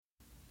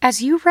As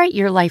you write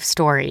your life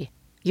story,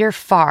 you're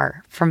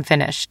far from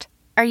finished.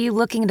 Are you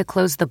looking to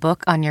close the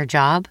book on your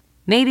job?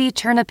 Maybe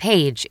turn a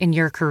page in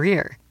your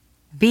career?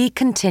 Be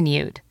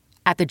continued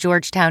at the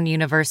Georgetown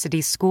University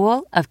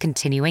School of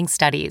Continuing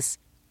Studies.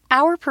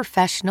 Our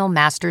professional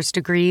master's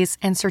degrees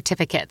and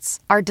certificates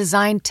are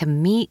designed to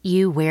meet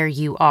you where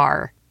you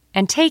are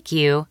and take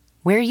you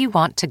where you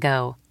want to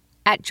go.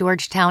 At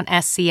Georgetown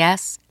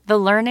SCS, the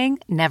learning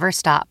never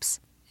stops,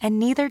 and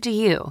neither do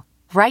you.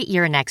 Write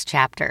your next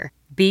chapter.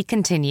 Be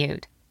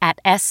continued at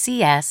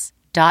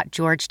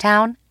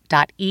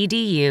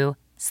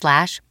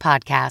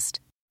scs.georgetown.edu/podcast.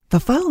 The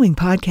following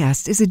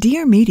podcast is a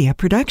Dear Media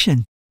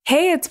production.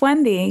 Hey, it's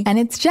Wendy. And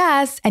it's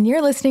Jess, and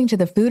you're listening to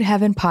the Food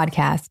Heaven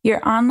Podcast,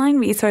 your online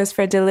resource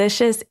for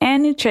delicious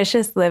and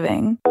nutritious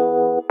living.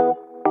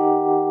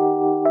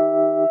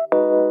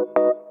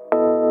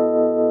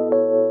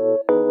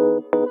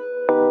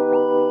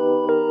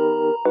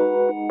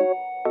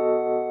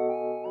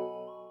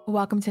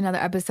 Welcome to another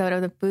episode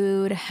of the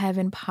Food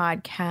Heaven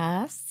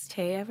Podcast.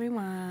 Hey,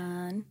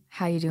 everyone.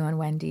 How you doing,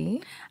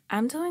 Wendy?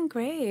 I'm doing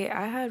great.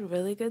 I had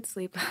really good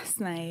sleep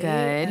last night.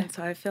 Good. And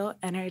so I feel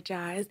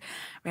energized.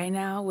 Right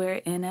now, we're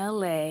in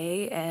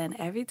LA, and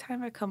every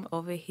time I come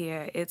over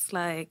here, it's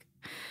like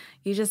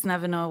you just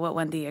never know what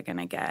Wendy you're going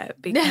to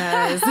get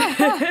because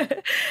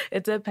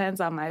it depends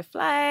on my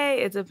flight.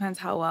 It depends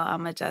how well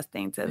I'm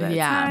adjusting to the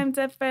time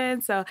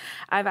difference. So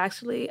I've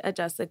actually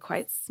adjusted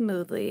quite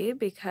smoothly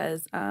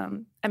because,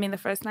 the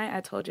first night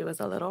I told you was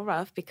a little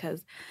rough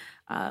because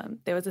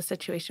there was a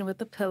situation with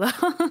the pillow.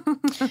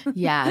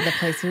 Yeah, the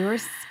place we were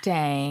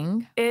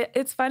staying.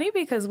 It's funny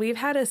because we've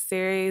had a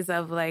series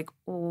of like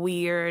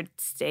weird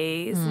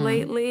stays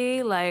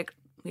lately. Like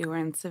we were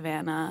in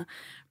Savannah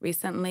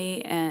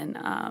recently, and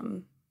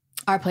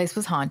our place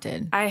was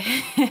haunted. I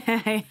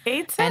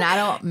hate to and I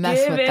don't mess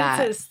with that.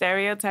 Give into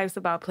stereotypes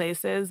about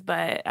places,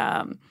 but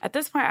at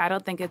this point, I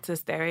don't think it's a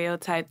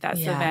stereotype that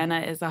Savannah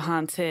is a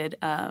haunted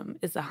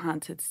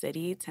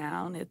city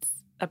town. It's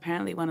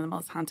apparently one of the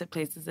most haunted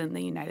places in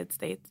the United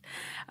States.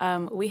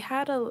 We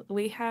had a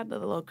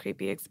little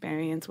creepy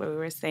experience where we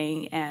were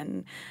staying,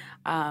 and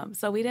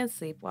so we didn't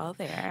sleep well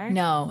there.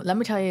 No, let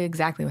me tell you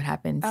exactly what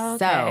happened.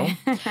 Okay.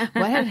 So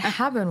what had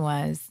happened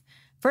was,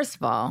 first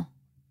of all,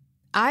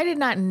 I did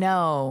not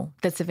know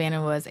that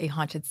Savannah was a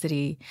haunted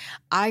city.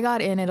 I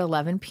got in at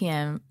 11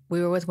 p.m.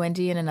 We were with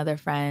Wendy and another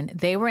friend.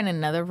 They were in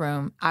another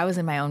room. I was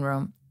in my own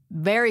room.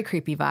 Very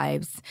creepy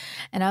vibes.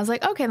 And I was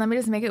like, okay, let me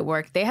just make it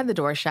work. They had the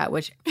door shut,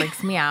 which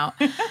freaks me out.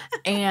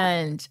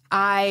 And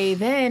I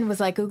then was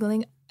like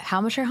Googling,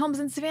 how much are homes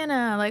in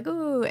Savannah? Like,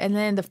 ooh. And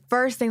then the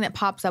first thing that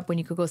pops up when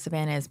you Google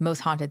Savannah is most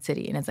haunted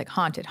city. And it's like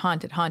haunted,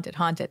 haunted, haunted,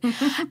 haunted.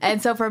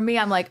 And so for me,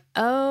 I'm like,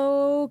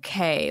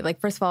 okay.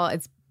 Like, first of all,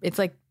 it's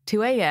like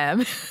 2 a.m.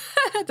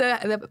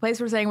 The place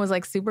we're staying was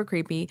like super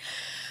creepy.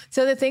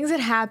 So the things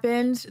that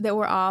happened that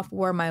were off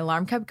were my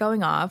alarm kept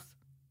going off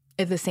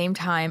at the same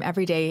time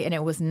every day, and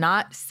it was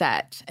not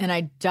set. And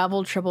I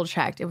triple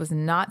checked. It was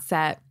not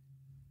set.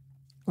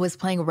 Was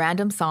playing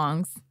random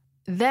songs.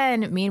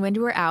 Then me and Wendy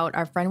were out.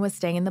 Our friend was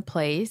staying in the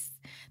place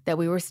that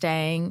we were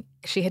staying.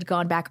 She had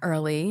gone back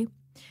early.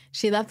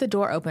 She left the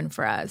door open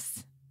for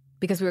us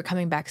because we were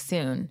coming back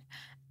soon.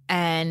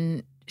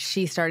 And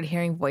she started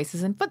hearing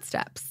voices and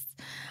footsteps.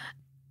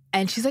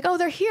 And she's like, oh,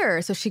 they're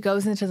here. So she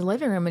goes into the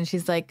living room and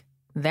she's like,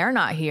 they're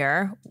not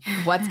here.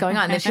 What's going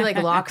on? And then she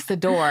like locks the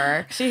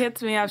door. She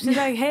hits me up. She's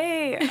like,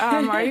 hey,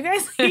 are you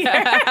guys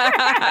here?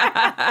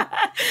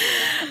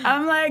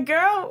 I'm like,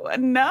 girl,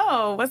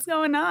 no, what's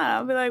going on?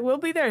 I'll be like, we'll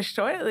be there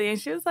shortly. And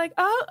she was like,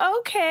 oh,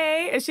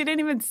 okay. And she didn't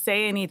even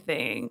say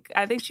anything.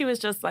 I think she was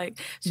just like,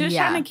 she was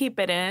trying to keep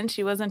it in.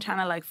 She wasn't trying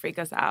to like freak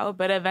us out,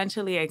 but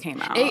eventually it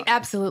came out. It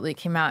absolutely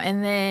came out.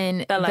 And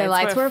then the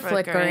lights were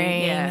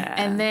flickering. Yeah.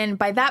 And then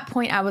by that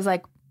point, I was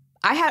like,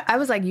 I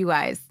was like, you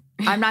guys,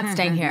 I'm not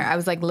staying here. I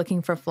was like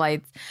looking for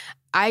flights.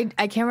 I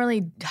can't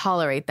really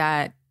tolerate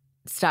that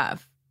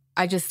stuff.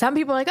 Some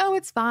people are like, oh,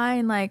 it's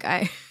fine. Like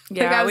we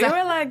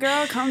were like,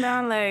 girl, calm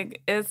down.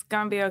 Like it's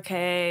gonna be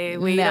okay.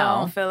 We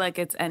don't feel like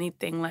it's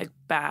anything like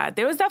bad.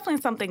 There was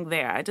definitely something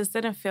there. I just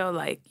didn't feel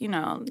like,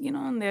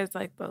 and there's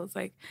like those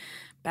like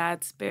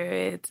bad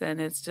spirits and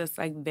it's just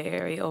like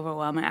very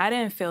overwhelming. I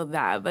didn't feel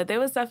that, but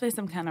there was definitely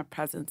some kind of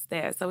presence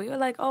there. So we were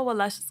like, oh, well,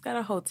 let's just get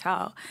a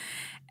hotel.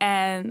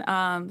 And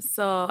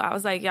so I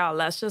was like, y'all,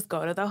 let's just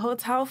go to the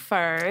hotel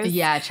first.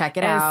 Yeah, check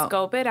it and out.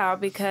 Scope it out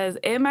because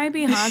it might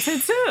be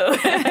haunted too.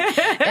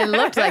 It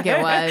looked like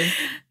it was.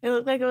 It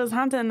looked like it was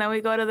haunted. And then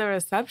we go to the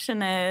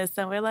receptionist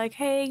and we're like,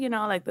 hey,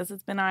 like this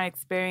has been our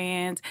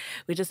experience.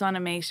 We just want to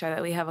make sure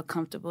that we have a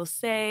comfortable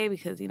stay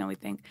because, we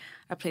think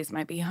our place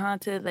might be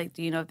haunted. Like,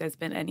 do you know if there's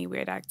been any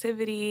weird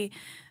activity?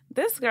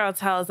 This girl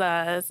tells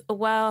us,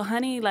 well,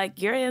 honey, like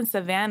you're in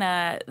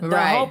Savannah. The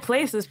whole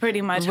place is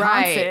pretty much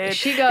haunted.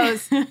 She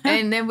goes,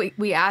 and then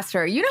we asked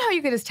her, you know how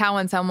you could just tell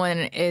when someone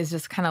is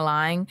just kind of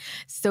lying?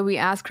 So we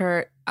asked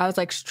her, I was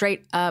like,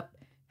 straight up,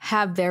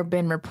 have there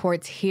been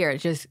reports here?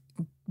 Just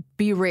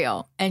be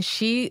real. And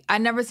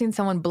I'd never seen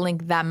someone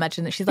blink that much.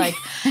 And she's like,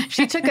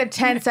 she took a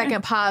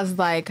 10-second pause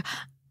like,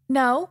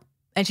 no.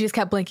 And she just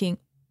kept blinking.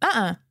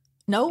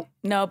 No.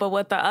 No, but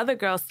what the other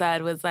girl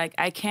said was like,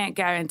 I can't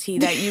guarantee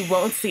that you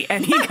won't see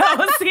any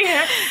ghosts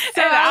here.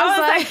 So and I was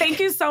like, thank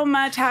you so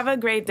much. Have a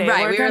great day.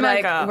 Right. We're We were gonna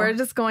like, go. we're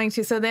just going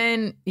to. So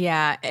then,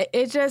 yeah,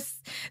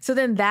 so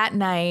then that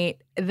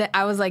night,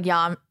 I was like, y'all,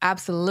 I'm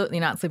absolutely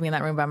not sleeping in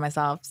that room by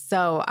myself.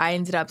 So I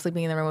ended up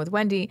sleeping in the room with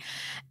Wendy.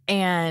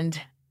 And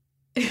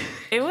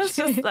it was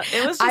just a mess.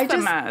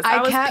 I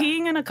was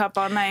peeing in a cup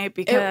all night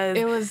because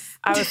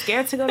I was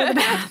scared to go to the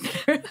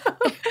bathroom.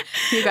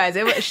 You guys,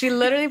 she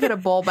literally put a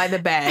bowl by the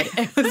bed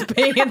and was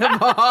peeing in the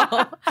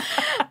bowl.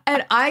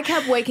 And I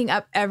kept waking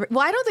up I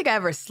don't think I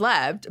ever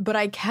slept, but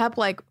I kept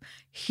like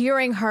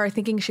hearing her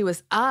thinking she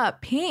was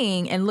up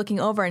peeing and looking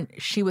over and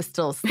she was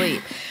still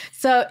asleep.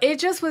 So it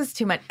just was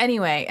too much.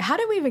 Anyway, how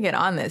did we even get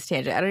on this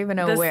tangent? I don't even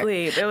know where.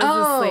 Sleep. It was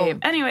the sleep.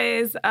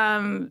 Anyways,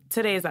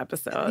 today's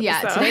episode.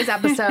 Yeah, today's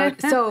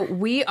episode. So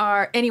we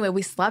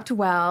slept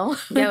well.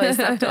 Yeah, we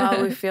slept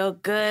well. We feel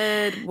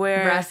good.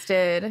 We're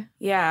rested.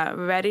 Yeah,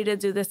 ready to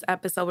do this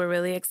episode. We're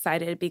really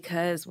excited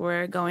because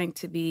we're going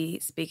to be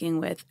speaking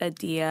with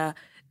Adia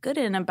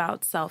Gooden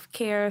about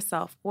self-care,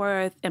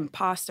 self-worth,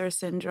 imposter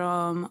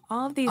syndrome,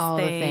 all of these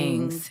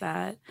things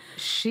that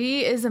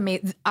she is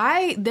amazing.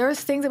 There's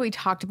things that we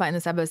talked about in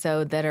this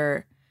episode that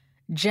are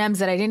gems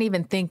that I didn't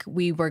even think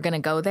we were going to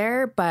go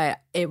there, but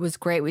it was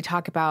great. We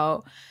talk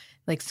about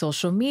like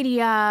social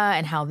media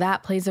and how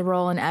that plays a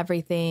role in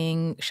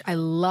everything. I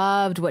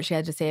loved what she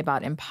had to say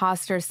about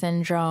imposter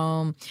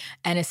syndrome,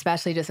 and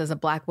especially just as a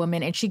Black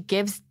woman. And she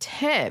gives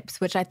tips,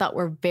 which I thought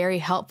were very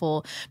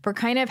helpful for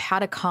kind of how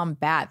to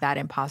combat that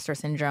imposter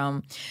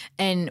syndrome.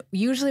 And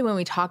usually when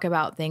we talk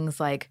about things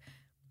like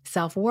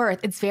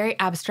self-worth, it's very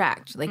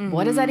abstract. Like,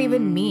 what does that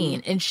even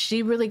mean? And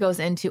she really goes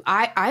into,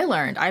 I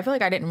learned, I feel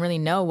like I didn't really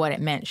know what it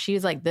meant.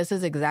 She's like, this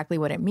is exactly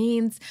what it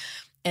means.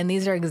 And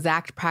these are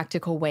exact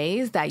practical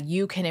ways that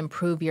you can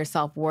improve your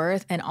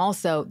self-worth. And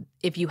also,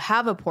 if you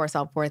have a poor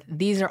self-worth,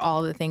 these are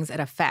all the things it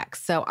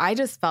affects. So I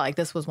just felt like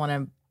this was one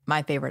of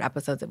my favorite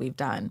episodes that we've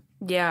done.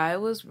 Yeah, it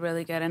was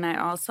really good. And I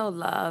also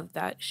love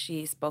that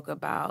she spoke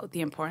about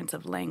the importance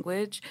of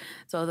language.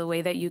 So the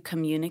way that you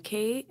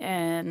communicate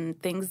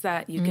and things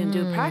that you can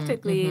do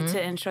practically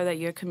to ensure that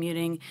you're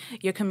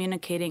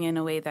communicating in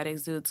a way that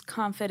exudes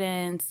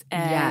confidence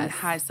and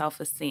high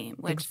self-esteem,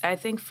 which I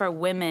think for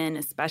women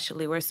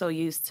especially, we're so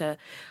used to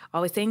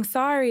always saying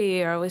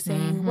sorry or always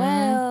saying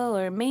well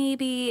or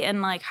maybe,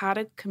 and like how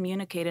to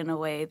communicate in a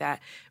way that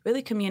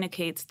really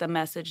communicates the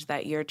message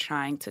that you're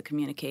trying to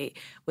communicate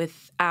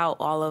without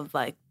all of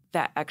like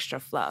that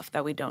extra fluff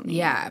that we don't need.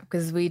 Yeah,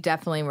 because we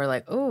definitely were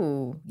like,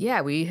 oh,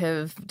 yeah, we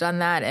have done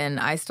that and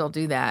I still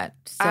do that.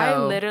 So I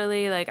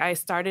literally, I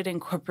started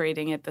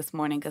incorporating it this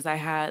morning because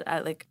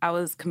I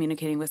was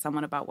communicating with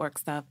someone about work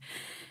stuff.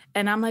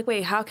 And I'm like,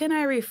 wait, how can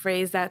I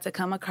rephrase that to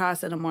come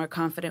across in a more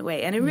confident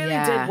way? And it really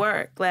did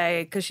work.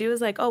 Because she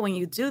was like, oh, when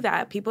you do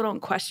that, people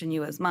don't question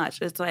you as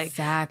much. It's like,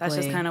 that's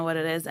just kind of what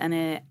it is.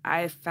 And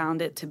I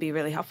found it to be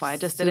really helpful. I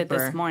just did it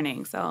this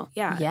morning. So,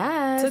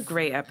 yeah. It's a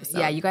great episode.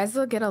 Yeah, you guys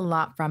will get a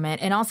lot from it.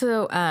 And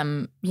also,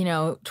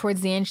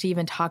 towards the end, she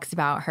even talks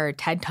about her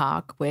TED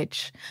Talk,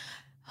 which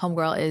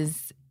Homegirl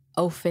is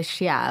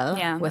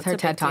official with her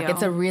TED Talk.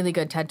 It's a really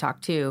good TED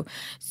Talk too.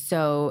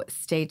 So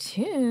stay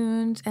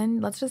tuned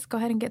and let's just go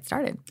ahead and get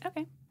started.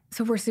 Okay.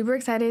 So we're super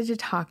excited to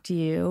talk to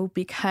you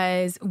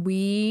because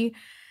we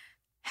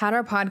had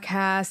our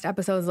podcast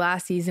episodes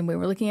last season. We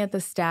were looking at the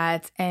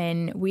stats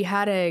and we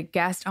had a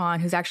guest on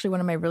who's actually one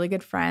of my really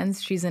good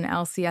friends. She's an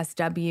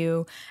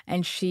LCSW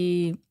and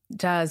she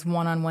does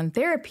one-on-one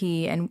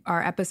therapy. And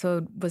our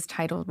episode was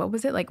titled, what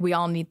was it? Like, We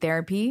All Need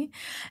Therapy.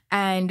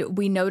 And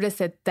we noticed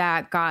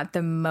that got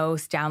the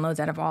most downloads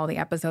out of all the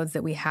episodes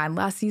that we had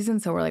last season.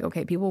 So we're like,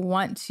 okay, people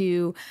want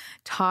to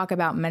talk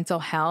about mental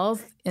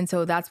health. And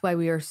so that's why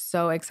we are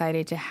so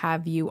excited to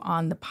have you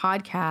on the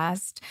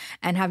podcast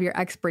and have your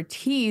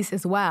expertise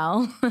as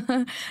well.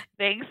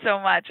 Thanks so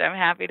much. I'm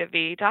happy to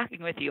be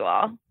talking with you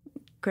all.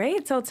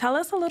 Great. So tell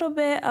us a little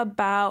bit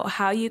about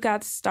how you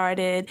got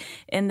started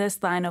in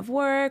this line of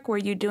work. Were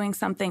you doing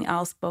something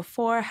else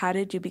before? How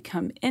did you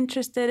become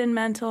interested in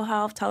mental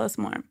health? Tell us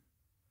more.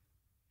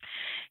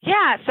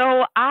 Yeah,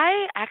 so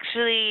I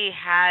actually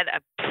had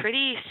a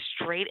pretty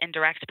straight and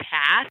direct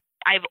path.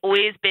 I've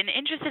always been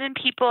interested in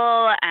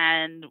people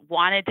and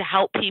wanted to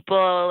help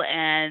people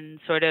and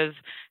sort of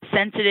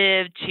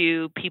sensitive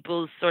to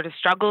people's sort of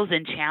struggles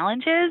and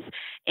challenges.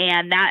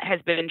 And that has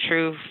been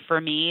true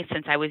for me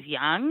since I was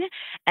young.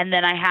 And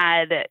then I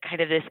had kind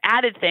of this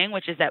added thing,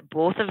 which is that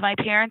both of my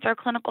parents are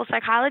clinical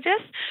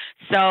psychologists.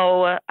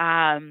 So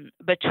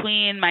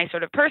between my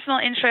sort of personal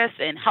interest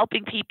in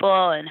helping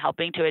people and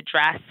helping to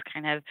address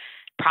kind of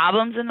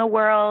problems in the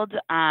world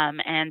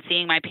and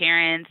seeing my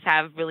parents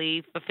have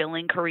really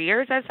fulfilling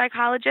careers as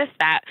psychologists,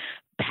 that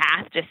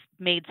path just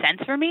made sense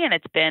for me and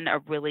it's been a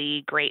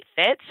really great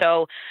fit.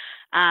 So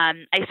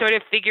I sort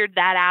of figured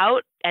that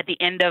out at the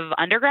end of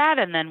undergrad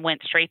and then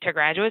went straight to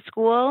graduate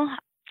school.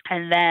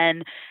 and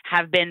then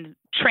have been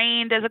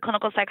trained as a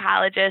clinical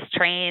psychologist,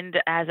 trained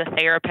as a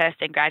therapist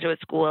in graduate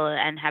school,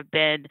 and have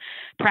been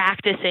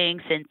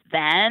practicing since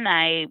then.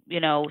 I,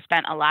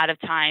 spent a lot of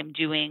time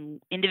doing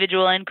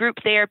individual and group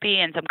therapy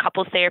and some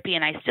couples therapy,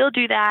 and I still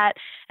do that.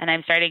 And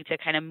I'm starting to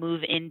kind of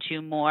move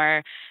into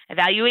more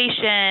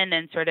evaluation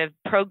and sort of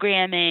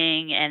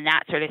programming and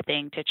that sort of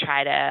thing to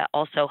try to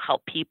also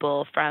help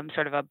people from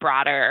sort of a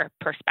broader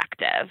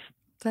perspective.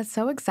 That's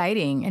so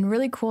exciting and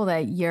really cool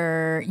that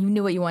you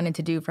knew what you wanted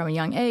to do from a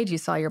young age. You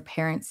saw your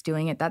parents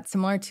doing it. That's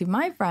similar to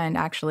my friend,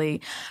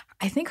 actually.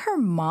 I think her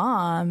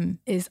mom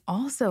is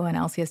also an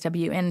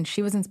LCSW, and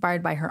she was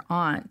inspired by her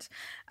aunt.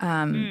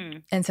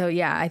 And so,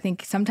 yeah, I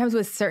think sometimes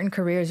with certain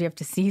careers, you have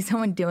to see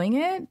someone doing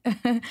it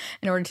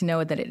in order to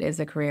know that it is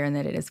a career and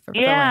that it is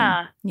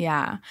fulfilling.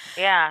 Yeah.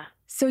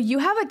 So you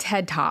have a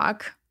TED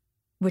Talk,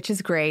 which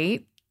is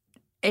great.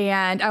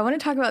 And I want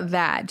to talk about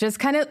that. Just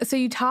kind of, so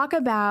you talk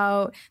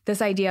about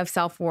this idea of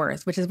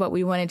self-worth, which is what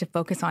we wanted to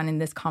focus on in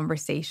this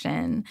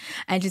conversation.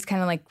 And just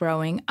kind of like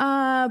growing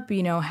up,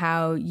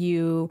 how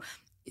you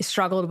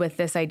struggled with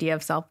this idea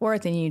of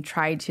self-worth and you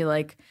tried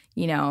to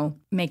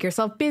make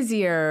yourself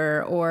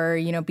busier or,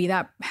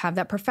 have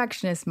that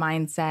perfectionist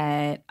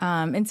mindset.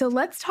 And so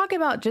let's talk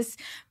about just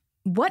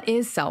what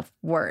is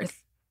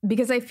self-worth?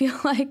 Because I feel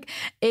like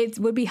it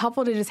would be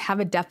helpful to just have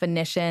a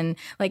definition.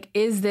 Like,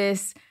 is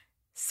this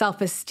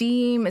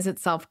self-esteem? Is it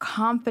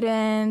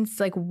self-confidence?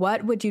 Like,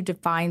 what would you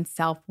define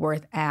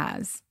self-worth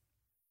as?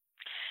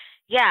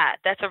 Yeah,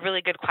 that's a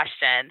really good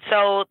question.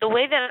 So the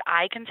way that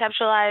I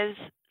conceptualize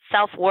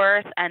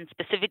self-worth, and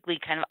specifically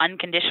kind of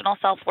unconditional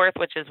self-worth,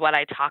 which is what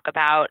I talk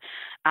about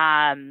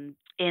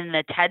in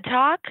the TED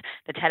Talk,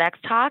 the TEDx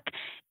Talk,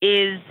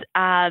 is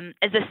a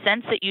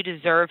sense that you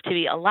deserve to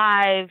be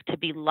alive, to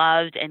be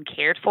loved and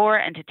cared for,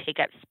 and to take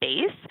up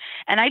space.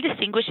 And I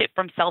distinguish it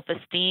from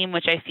self-esteem,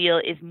 which I feel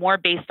is more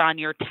based on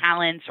your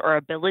talents or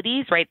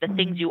abilities, right? The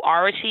things you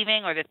are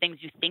achieving or the things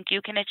you think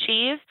you can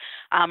achieve,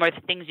 or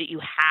the things that you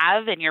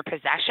have in your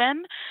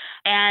possession.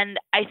 And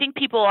I think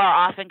people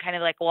are often kind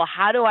of like, well,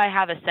 how do I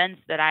have a sense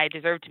that I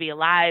deserve to be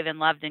alive and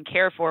loved and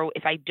cared for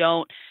if I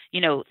don't,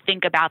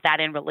 think about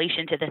that in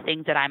relation to the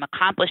things that I'm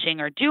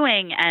accomplishing or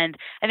doing? And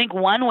I think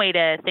one way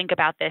to think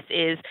about this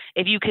is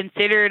if you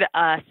considered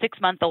a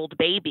 6-month-old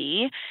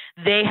baby,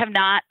 they have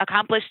not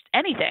accomplished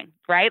anything,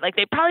 right? Like,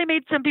 they probably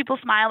made some people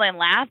smile and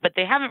laugh, but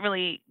they haven't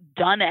really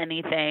done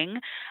anything.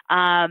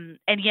 And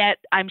yet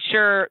I'm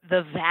sure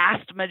the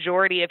vast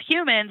majority of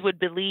humans would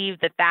believe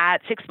that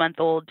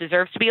 6-month-old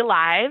deserves to be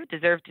alive,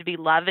 deserves to be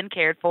loved and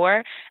cared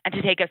for, and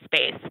to take up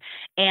space.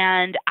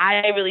 And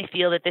I really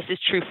feel that this is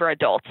true for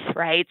adults,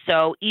 right?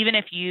 So even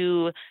if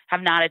you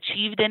have not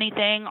achieved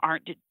anything,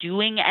 aren't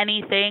doing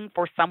anything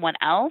for someone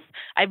else,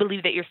 I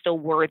believe that you're still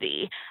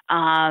worthy.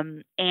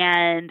 And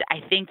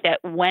I think that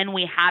when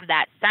we have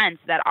that sense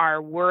that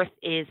our worth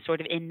is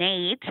sort of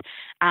innate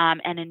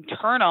and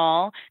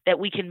internal, that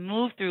we can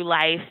move through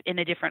life in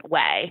a different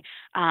way.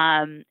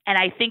 And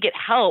I think it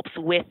helps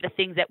with the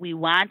things that we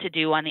want to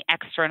do on the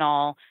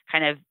external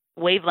kind of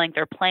wavelength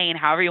or plane,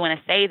 however you want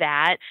to say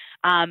that,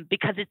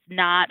 because it's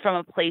not from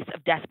a place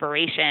of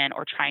desperation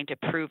or trying to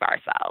prove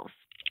ourselves.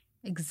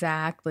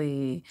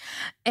 Exactly.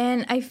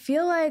 And I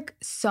feel like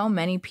so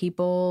many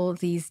people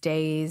these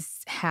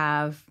days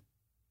have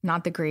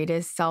not the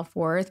greatest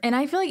self-worth. And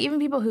I feel like even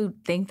people who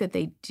think that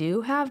they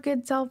do have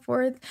good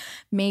self-worth,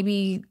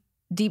 maybe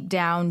deep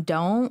down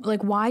don't.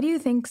 Like, why do you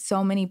think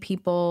so many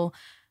people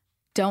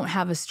don't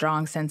have a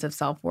strong sense of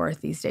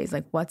self-worth these days?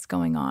 Like, what's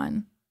going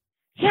on?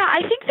 Yeah,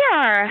 I think there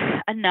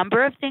are a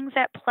number of things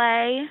at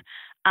play.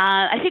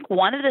 I think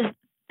one of the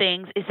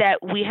things is that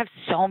we have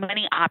so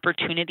many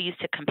opportunities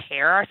to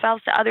compare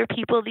ourselves to other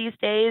people these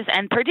days,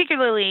 and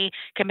particularly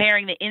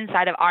comparing the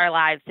inside of our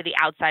lives to the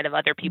outside of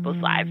other people's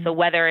lives. So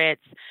whether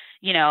it's,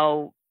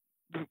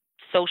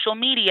 social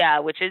media,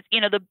 which is,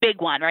 the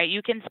big one, right?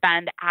 You can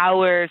spend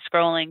hours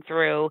scrolling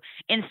through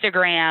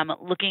Instagram,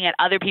 looking at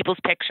other people's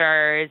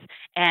pictures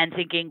and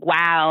thinking,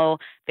 wow,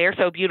 they're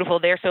so beautiful.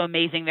 They're so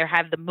amazing. They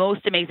have the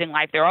most amazing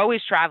life. They're always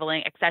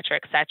traveling, et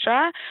cetera, et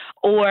cetera.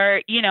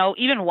 Or,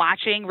 even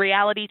watching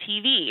reality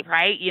TV,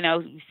 right?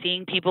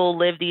 Seeing people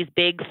live these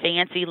big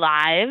fancy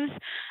lives.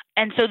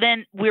 And so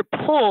then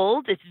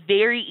it's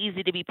very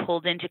easy to be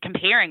pulled into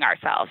comparing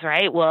ourselves,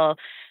 right? Well,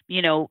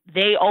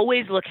 they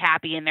always look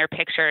happy in their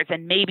pictures.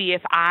 And maybe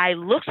if I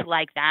looked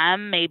like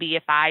them, maybe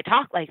if I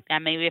talked like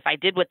them, maybe if I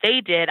did what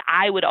they did,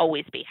 I would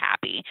always be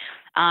happy.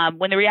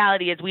 When the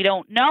reality is we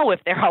don't know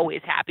if they're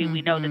always happy.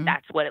 We know that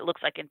that's what it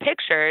looks like in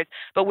pictures,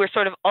 but we're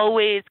sort of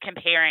always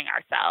comparing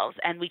ourselves,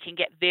 and we can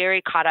get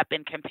very caught up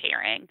in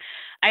comparing.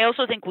 I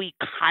also think we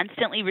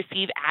constantly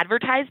receive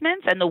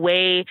advertisements, and the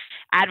way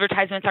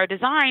advertisements are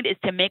designed is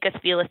to make us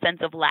feel a sense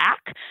of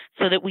lack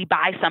so that we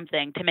buy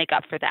something to make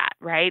up for that,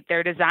 right?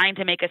 They're designed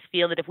to make us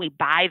feel that if we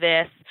buy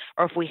this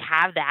or if we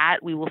have that,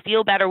 we will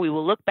feel better, we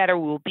will look better,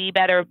 we will be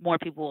better, more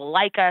people will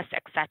like us,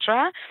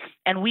 etc.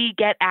 And we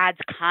get ads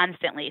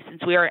constantly.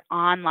 Since we are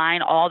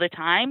online all the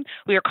time,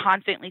 we are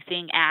constantly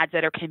seeing ads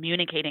that are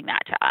communicating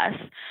that to us.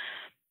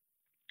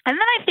 And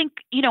then I think,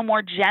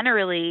 more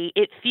generally,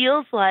 it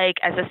feels like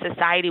as a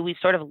society, we've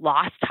sort of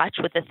lost touch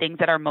with the things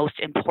that are most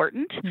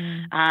important.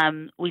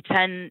 We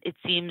tend, it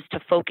seems, to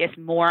focus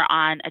more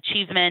on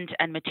achievement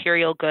and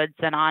material goods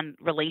than on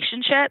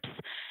relationships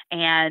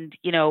and,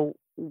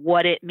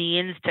 what it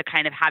means to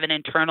kind of have an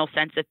internal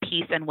sense of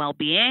peace and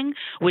well-being,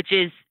 which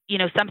is,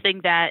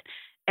 something that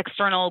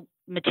external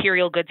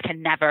material goods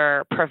can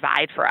never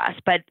provide for us,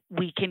 but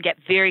we can get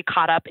very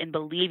caught up in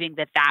believing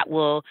that that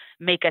will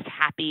make us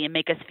happy and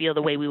make us feel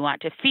the way we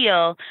want to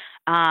feel.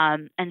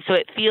 And so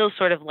it feels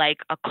sort of like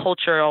a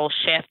cultural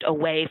shift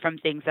away from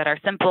things that are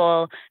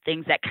simple,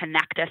 things that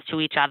connect us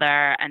to each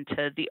other and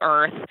to the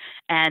earth,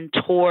 and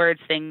towards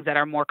things that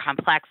are more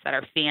complex, that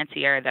are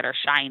fancier, that are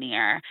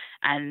shinier.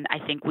 And I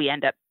think we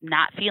end up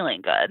not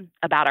feeling good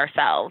about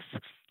ourselves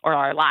or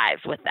our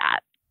lives with that.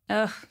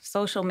 Ugh,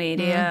 social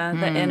media,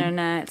 the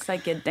internet. It's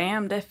like you're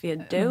damned if you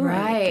do.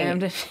 Right.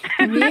 Damned if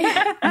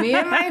me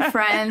and my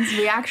friends,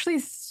 we actually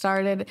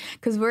started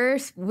because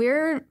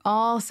we're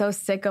all so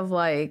sick of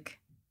like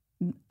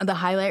the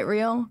highlight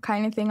reel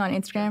kind of thing on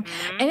Instagram.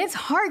 And it's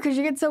hard because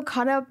you get so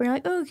caught up and you're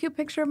like, oh, cute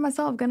picture of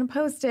myself, gonna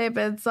post it.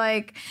 But it's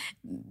like,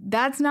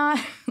 that's not,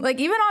 like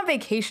even on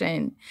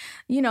vacation,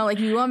 like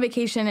you go on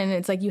vacation and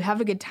it's like you have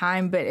a good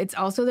time, but it's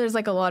also, there's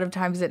like a lot of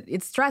times that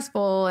it's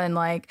stressful. And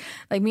like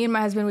me and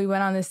my husband, we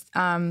went on this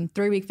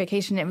 3-week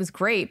vacation. It was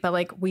great, but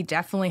like we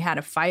definitely had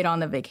a fight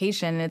on the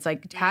vacation. And it's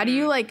like, how do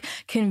you like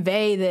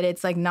convey that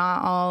it's like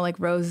not all like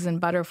roses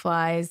and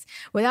butterflies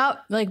without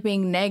like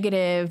being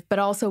negative, but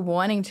also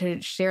wanting to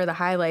share the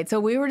highlights.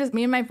 So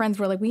me and my friends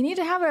were like, we need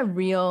to have a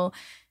real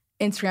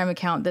Instagram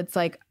account that's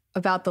like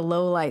about the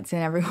lowlights in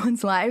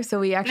everyone's life. So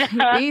we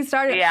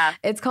started,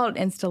 It's called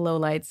Insta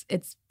Lowlights.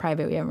 It's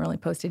private. We haven't really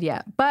posted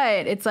yet,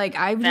 but it's like,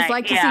 I just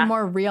like to see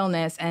more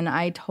realness. And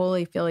I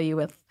totally feel you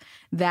with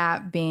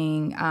that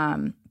being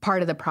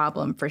part of the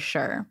problem for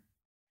sure.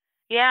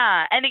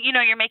 Yeah. And,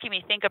 you're making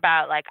me think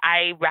about, like,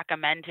 I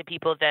recommend to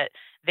people that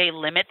they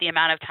limit the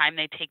amount of time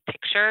they take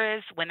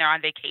pictures when they're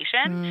on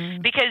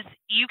vacation, because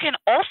you can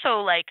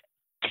also, like,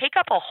 take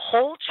up a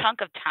whole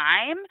chunk of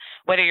time,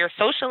 whether you're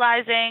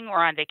socializing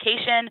or on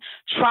vacation,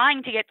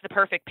 trying to get to the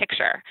perfect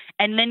picture.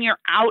 And then you're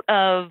out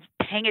of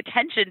paying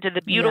attention to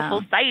the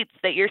beautiful sights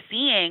that you're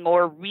seeing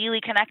or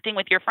really connecting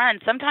with your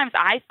friends. Sometimes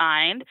I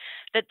find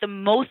that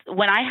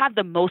when I have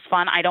the most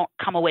fun, I don't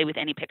come away with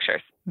any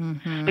pictures.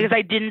 Because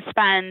I didn't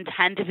spend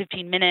 10 to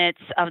 15 minutes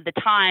of the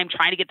time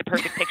trying to get the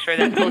perfect picture,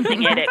 then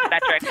posting it, et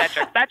cetera, et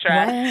cetera, et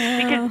cetera.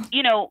 Well.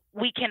 Because,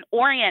 we can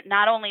orient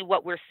not only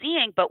what we're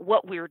seeing, but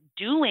what we're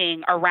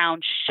doing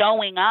around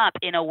showing up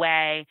in a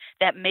way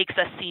that makes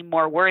us seem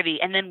more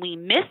worthy. And then we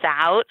miss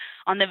out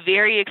on the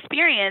very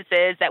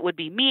experiences that would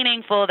be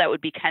meaningful, that would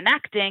be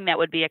connecting, that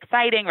would be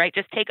exciting, right?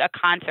 Just take a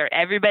concert.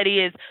 Everybody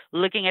is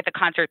looking at the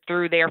concert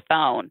through their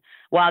phone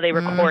while they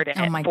record it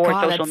for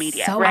social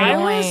media, so right?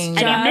 Annoying.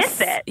 And you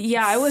miss it.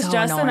 Yeah, I was so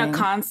just annoying. in a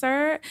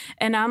concert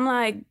and I'm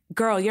like,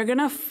 girl, you're going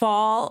to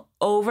fall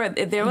over.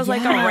 There was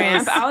like a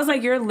ramp. I was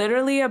like, you're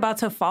literally about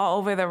to fall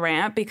over the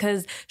ramp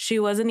because she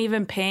wasn't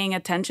even paying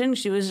attention.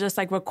 She was just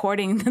like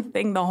recording the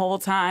thing the whole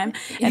time.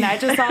 And I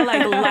just saw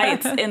like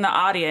lights in the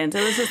audience.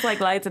 It was just like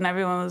lights and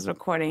everyone was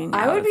recording.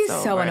 I would be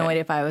so annoyed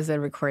if I was a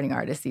recording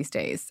artist these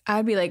days.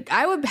 I'd be like,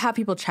 I would have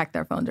people check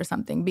their phones or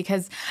something,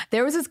 because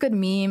there was this good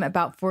meme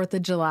about 4th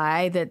of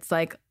July that's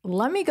like,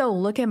 let me go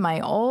look at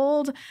my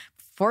old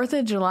 4th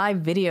of July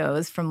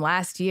videos from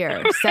last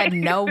year. Said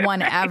no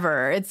one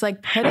ever. It's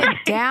like, put it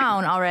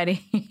down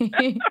already.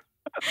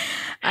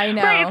 I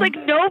know. Right. It's like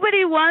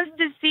nobody wants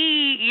to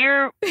see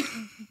your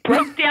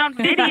broke down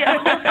video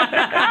of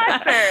the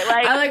concert.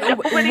 Like,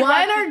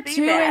 one or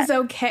two is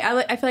okay.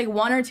 I feel like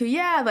 1 or 2,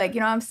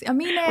 I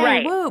mean it,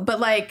 right. Woo. But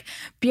like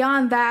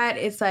beyond that,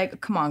 it's like,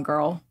 come on,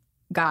 girl,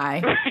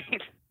 guy.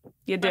 Right.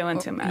 You're doing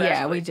too much.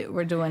 Yeah,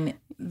 we're doing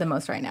the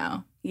most right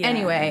now. Yeah.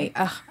 Anyway,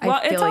 I feel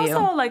it's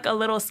also like a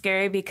little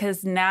scary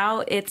because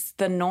now it's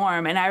the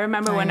norm. And I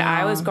remember when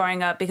I was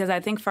growing up, because I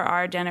think for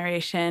our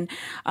generation,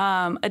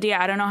 Adia,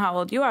 I don't know how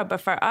old you are,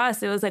 but for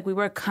us, it was like we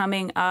were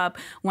coming up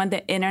when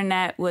the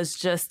internet was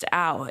just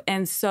out.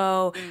 And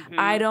so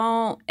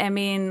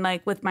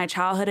like with my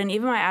childhood and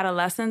even my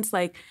adolescence,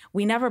 like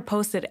we never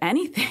posted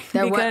anything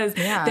there was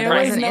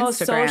no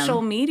Instagram.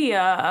 Social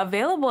media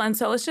available. And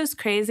so it's just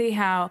crazy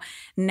how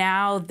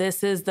now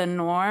this is the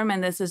norm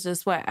and this is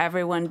just what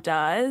everyone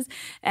does.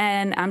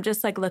 And I'm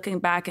just like looking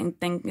back and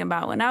thinking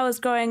about when I was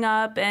growing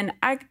up, and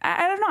I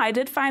don't know, I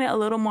did find it a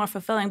little more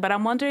fulfilling, but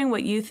I'm wondering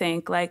what you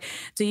think. Like,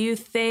 do you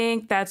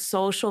think that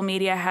social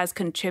media has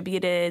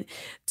contributed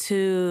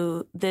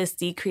to this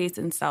decrease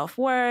in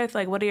self-worth?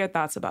 Like, what are your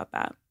thoughts about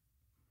that?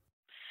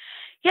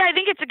 Yeah, I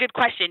think it's a good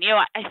question.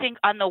 I think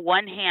on the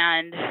one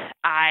hand,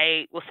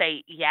 I will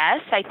say yes.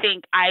 I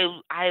think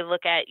I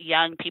look at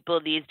young people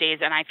these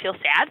days and I feel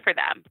sad for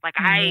them. Like,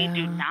 I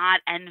do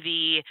not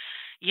envy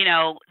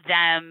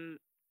them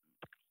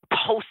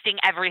posting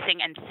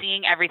everything and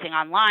seeing everything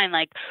online.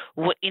 Like,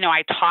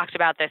 I talked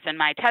about this in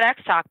my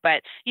TEDx talk,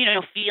 but,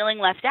 feeling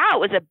left out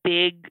was a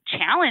big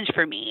challenge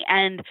for me.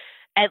 And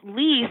at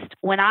least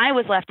when I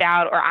was left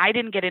out or I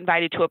didn't get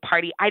invited to a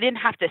party, I didn't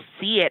have to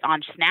see it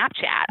on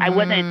Snapchat. I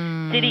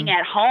wasn't sitting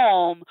at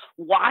home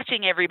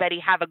watching everybody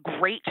have a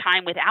great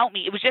time without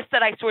me. It was just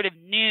that I sort of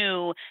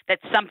knew that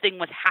something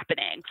was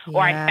happening,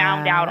 or I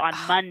found out on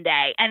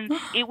Monday. And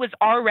it was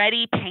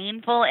already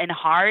painful and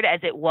hard as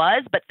it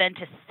was, but then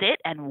to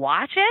sit and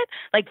watch it,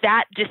 like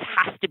that just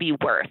has to be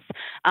worse.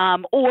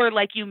 Or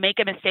like you make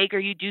a mistake or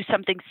you do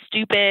something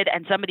stupid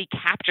and somebody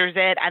captures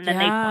it and then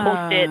they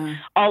post it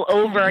all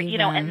over,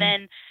 and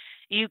then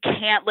you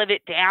can't live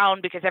it down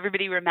because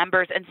everybody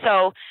remembers. And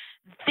so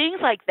things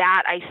like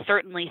that, I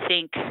certainly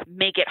think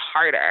make it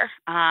harder.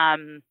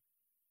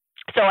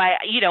 So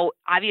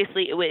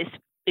obviously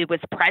it was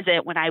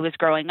present when I was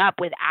growing up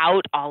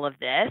without all of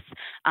this.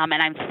 And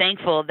I'm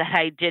thankful that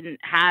I didn't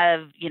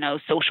have,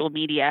 social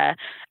media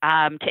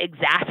to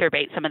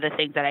exacerbate some of the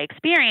things that I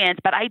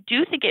experienced. But I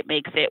do think it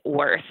makes it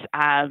worse,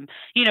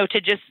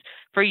 to just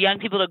for young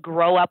people to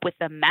grow up with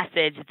the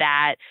message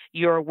that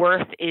your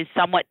worth is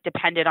somewhat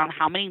dependent on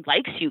how many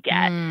likes you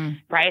get,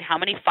 right? How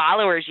many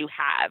followers you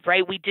have,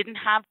 right? We didn't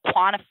have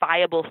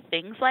quantifiable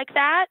things like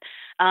that,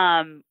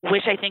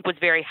 which I think was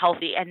very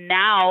healthy. And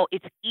now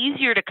it's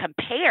easier to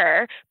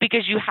compare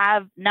because you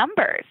have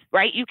numbers,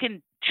 right? You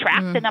can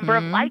track the number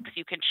of likes,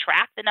 you can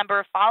track the number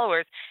of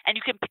followers, and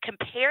you can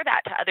compare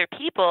that to other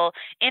people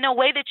in a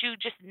way that you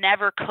just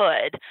never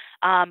could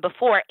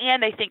before.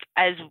 And I think,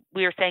 as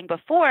we were saying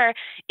before,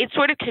 it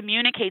sort of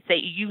communicates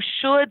that you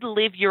should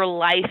live your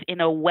life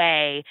in a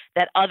way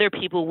that other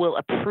people will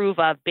approve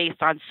of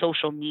based on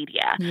social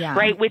media,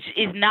 right? Which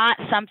is not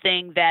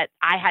something that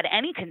I had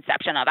any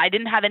conception of. I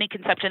didn't have any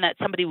conception that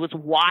somebody was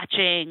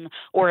watching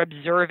or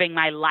observing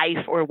my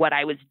life or what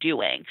I was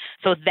doing.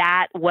 So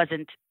that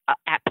wasn't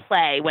at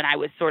play when I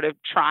was sort of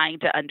trying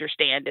to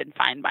understand and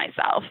find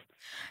myself.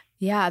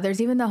 Yeah,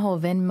 there's even the whole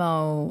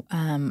Venmo,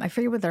 I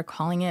forget what they're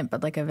calling it,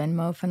 but like a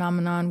Venmo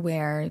phenomenon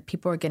where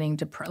people are getting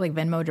like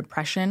Venmo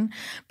depression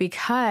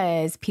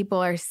because people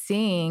are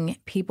seeing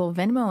people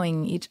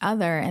Venmoing each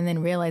other and then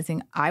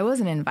realizing I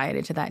wasn't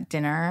invited to that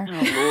dinner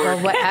or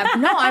whatever.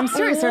 No, I'm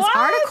serious. There's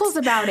articles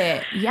about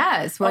it.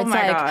 Yes. Where it's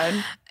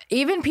God.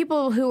 Even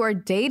people who are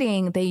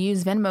dating, they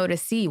use Venmo to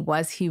see,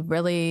 was he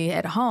really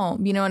at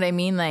home? You know what I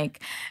mean?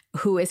 Like,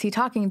 who is he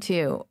talking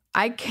to?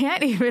 I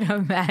can't even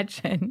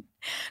imagine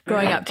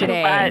growing up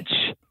today. Too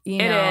much.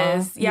 It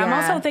is. Yeah, I'm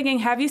also thinking,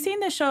 have you seen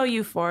the show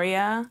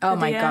Euphoria? Oh,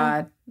 my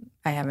God.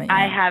 I haven't yet.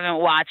 I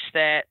haven't watched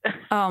it.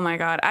 Oh, my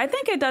God. I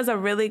think it does a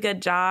really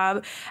good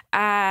job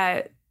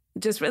at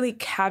just really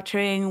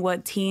capturing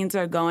what teens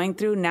are going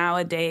through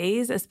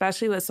nowadays,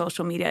 especially with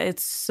social media.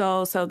 It's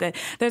so, so good.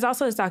 There's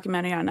also this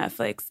documentary on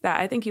Netflix that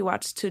I think you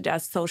watched To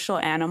Death, Social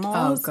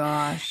Animals. Oh,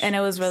 gosh. And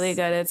it was really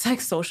good. It's like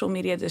social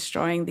media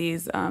destroying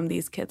these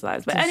kids'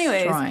 lives. But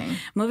anyways,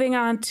 moving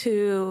on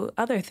to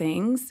other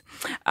things.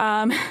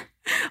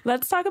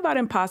 Let's talk about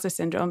imposter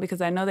syndrome,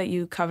 because I know that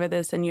you cover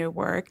this in your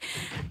work.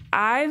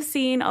 I've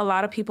seen a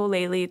lot of people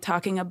lately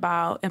talking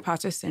about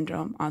imposter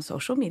syndrome on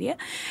social media.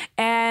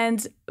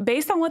 And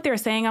based on what they're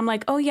saying, I'm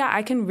like, oh, yeah,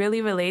 I can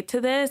really relate to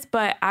this.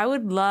 But I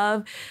would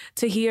love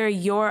to hear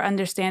your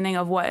understanding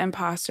of what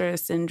imposter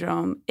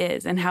syndrome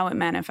is and how it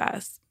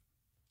manifests.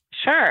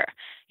 Sure.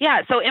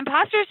 Yeah, so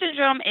imposter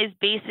syndrome is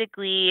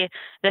basically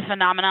the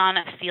phenomenon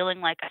of feeling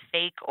like a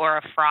fake or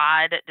a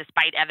fraud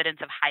despite evidence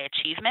of high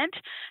achievement.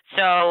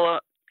 So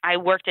I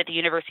worked at the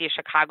University of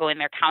Chicago in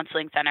their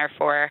counseling center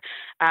for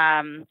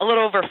a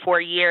little over 4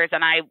 years,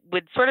 and I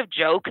would sort of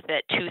joke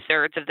that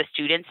 2/3 of the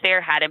students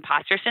there had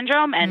imposter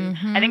syndrome. And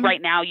I think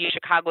right now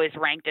Chicago is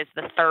ranked as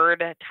the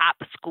 3rd top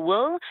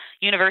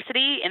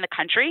university in the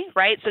country,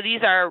 right? So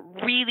these are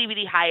really,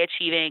 really high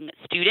achieving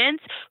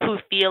students who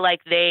feel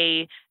like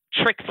they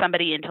trick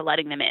somebody into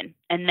letting them in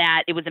and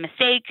that it was a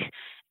mistake.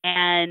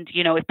 And,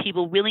 if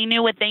people really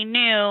knew what they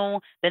knew,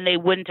 then they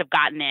wouldn't have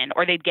gotten in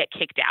or they'd get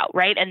kicked out,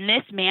 right? And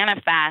this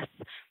manifests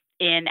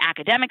in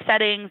academic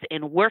settings,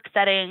 in work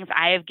settings.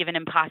 I have given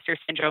imposter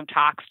syndrome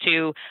talks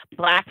to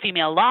Black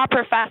female law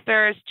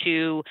professors,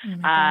 to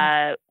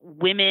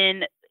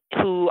women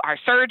who are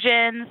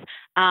surgeons.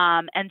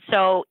 And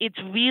so it's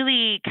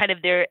really kind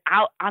of they're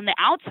out on the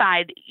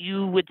outside,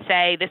 you would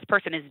say this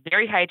person is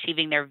very high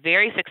achieving, they're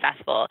very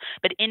successful,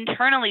 but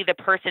internally the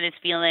person is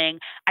feeling,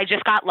 I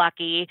just got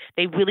lucky,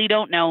 they really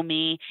don't know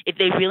me. If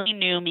they really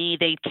knew me,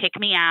 they'd kick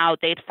me out,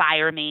 they'd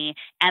fire me,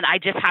 and I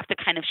just have to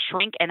kind of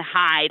shrink and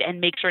hide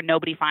and make sure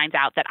nobody finds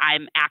out that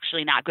I'm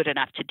actually not good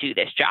enough to do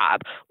this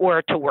job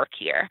or to work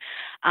here.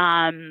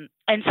 And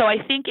so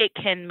I think it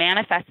can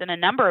manifest in a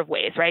number of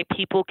ways, right?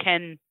 People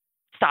can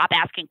stop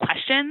asking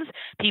questions.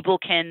 People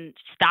can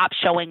stop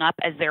showing up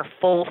as their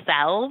full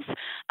selves.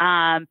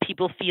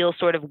 People feel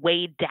sort of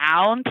weighed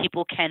down.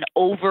 People can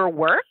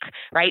overwork,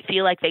 right?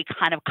 Feel like they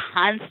kind of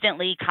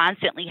constantly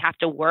have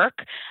to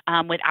work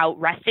without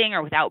resting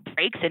or without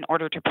breaks in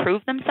order to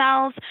prove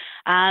themselves.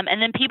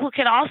 And then people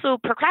can also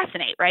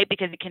procrastinate, right?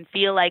 Because it can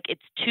feel like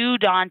it's too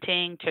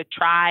daunting to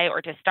try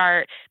or to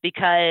start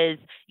because,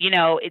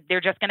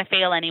 they're just going to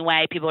fail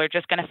anyway. People are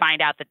just going to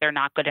find out that they're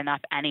not good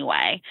enough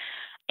anyway.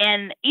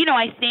 And,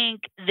 I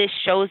think this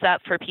shows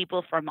up for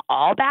people from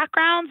all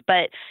backgrounds,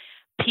 but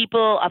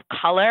people of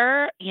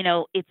color,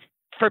 it's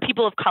for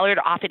people of color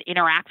to often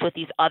interact with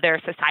these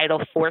other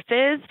societal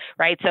forces,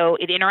 right? So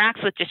it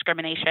interacts with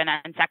discrimination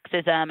and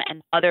sexism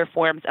and other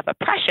forms of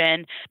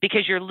oppression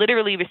because you're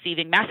literally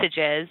receiving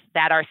messages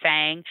that are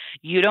saying,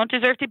 you don't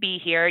deserve to be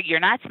here, you're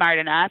not smart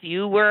enough,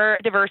 you were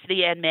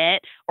diversity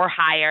admit or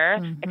higher,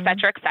 et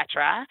cetera, et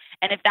cetera.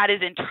 And if that is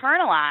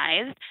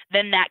internalized,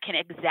 then that can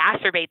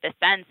exacerbate the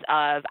sense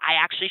of,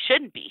 I actually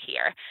shouldn't be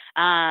here.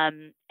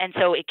 And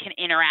so it can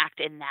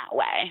interact in that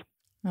way.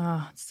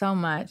 Oh, so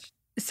much.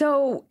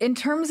 So in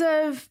terms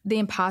of the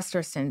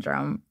imposter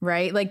syndrome,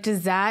 right? Like,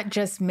 does that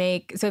just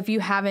so if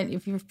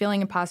you're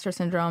feeling imposter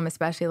syndrome,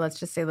 especially let's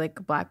just say like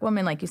a Black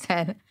woman, like you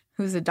said,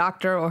 who's a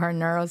doctor or a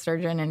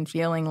neurosurgeon and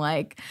feeling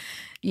like,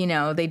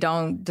 they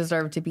don't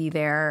deserve to be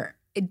there,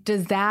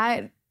 does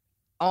that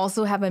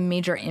also have a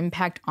major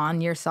impact on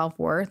your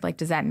self-worth? Like,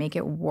 does that make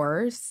it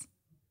worse?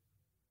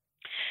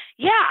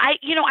 Yeah,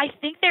 I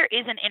think there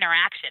is an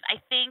interaction. I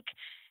think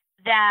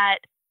that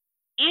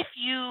if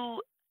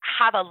you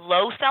have a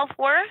low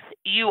self-worth,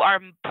 you are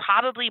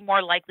probably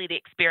more likely to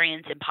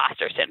experience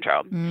imposter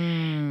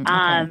syndrome.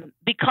 Okay.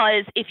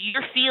 Because if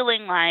you're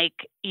feeling like,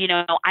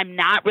 I'm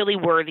not really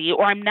worthy,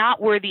 or I'm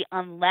not worthy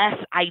unless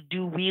I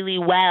do really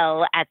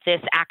well at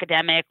this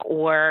academic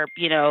or,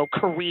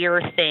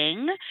 career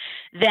thing,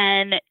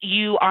 then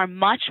you are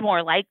much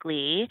more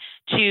likely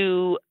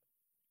to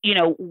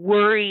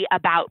worry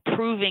about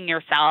proving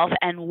yourself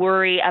and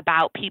worry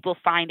about people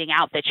finding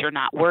out that you're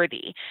not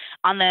worthy.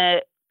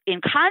 In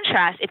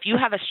contrast, if you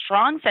have a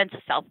strong sense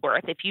of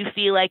self-worth, if you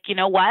feel like, you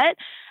know what,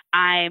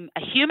 I'm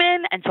a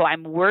human and so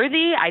I'm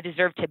worthy, I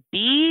deserve to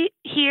be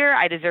here,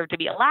 I deserve to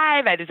be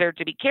alive, I deserve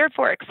to be cared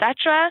for,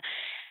 etc.,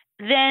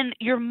 then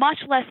you're much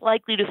less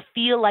likely to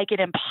feel like an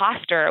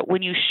imposter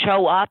when you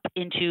show up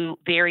into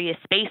various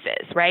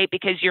spaces, right?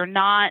 Because you're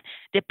not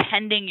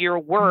depending your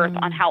worth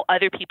on how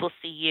other people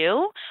see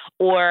you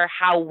or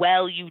how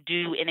well you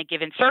do in a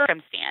given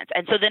circumstance.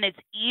 And so then it's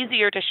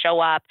easier to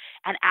show up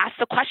and ask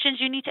the questions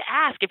you need to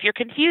ask if you're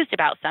confused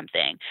about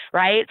something,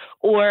 right?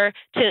 Or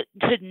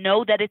to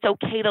know that it's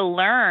okay to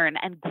learn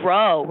and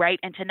grow, right?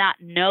 And to not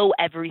know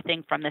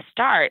everything from the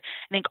start.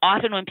 I think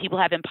often when people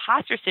have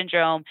imposter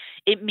syndrome,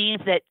 it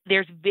means that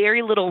there's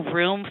very little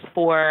room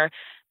for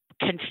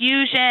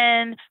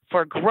confusion,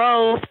 for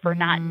growth, for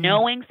not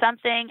knowing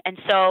something. And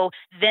so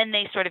then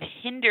they sort of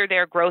hinder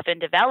their growth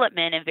and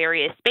development in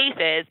various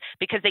spaces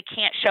because they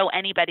can't show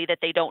anybody that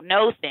they don't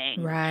know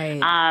things. Right.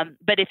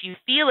 But if you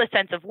feel a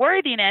sense of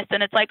worthiness,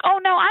 then it's like, oh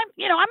no,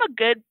 I'm a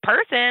good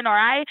person, or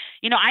I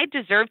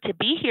deserve to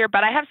be here,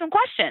 but I have some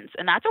questions,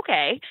 and that's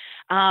okay.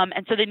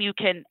 And so then you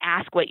can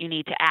ask what you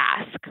need to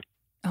ask.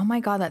 Oh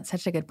my God, that's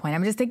such a good point.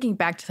 I'm just thinking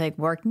back to like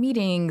work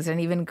meetings and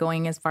even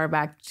going as far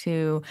back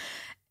to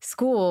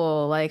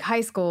school, like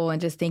high school, and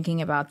just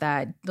thinking about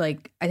that.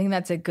 Like, I think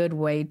that's a good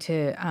way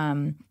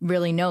to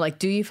really know, like,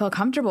 do you feel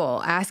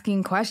comfortable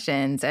asking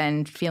questions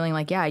and feeling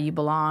like, yeah, you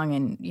belong,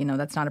 and,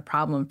 that's not a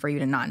problem for you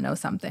to not know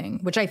something,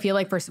 which I feel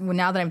like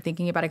now that I'm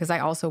thinking about it, because I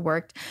also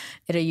worked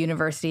at a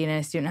university in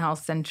a student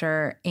health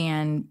center,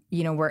 and,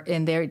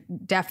 and there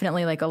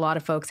definitely like a lot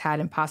of folks had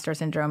imposter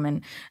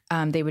syndrome,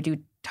 and they would do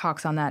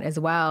talks on that as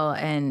well.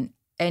 And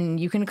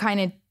you can kind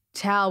of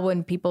tell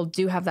when people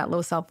do have that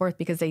low self-worth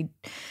because they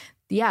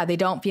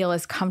don't feel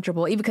as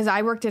comfortable. Even because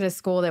I worked at a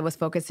school that was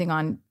focusing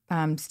on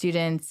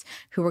students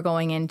who were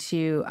going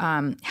into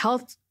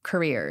health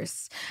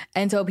careers.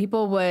 And so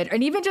people would,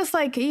 and even just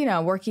like,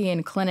 working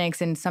in clinics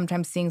and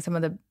sometimes seeing some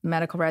of the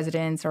medical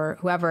residents or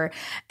whoever,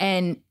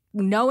 and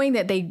knowing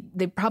that they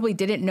probably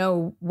didn't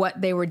know what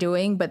they were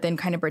doing, but then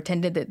kind of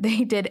pretended that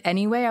they did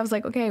anyway. I was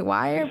like, okay,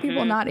 why are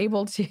people not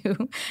able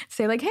to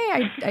say like,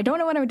 hey, I don't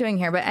know what I'm doing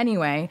here. But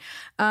anyway,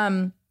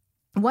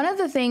 one of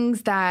the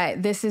things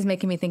that this is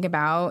making me think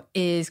about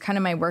is kind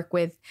of my work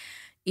with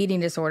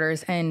eating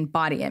disorders and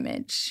body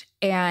image,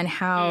 and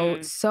how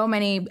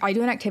I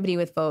do an activity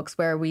with folks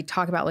where we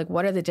talk about like,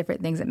 what are the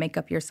different things that make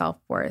up your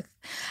self-worth?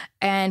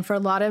 And for a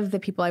lot of the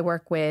people I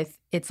work with,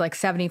 it's like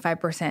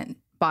 75%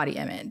 body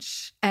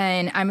image.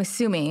 And I'm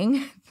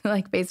assuming,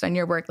 like based on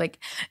your work, like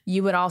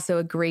you would also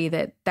agree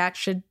that that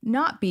should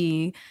not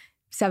be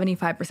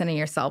 75% of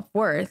your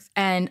self-worth.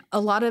 And a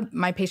lot of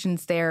my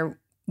patients, they're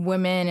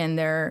women and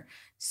they're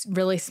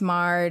really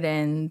smart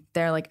and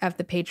they're like F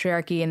the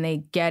patriarchy and they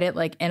get it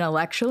like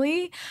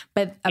intellectually,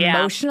 but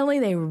emotionally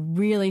they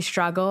really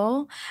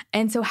struggle.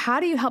 And so how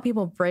do you help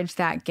people bridge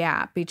that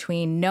gap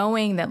between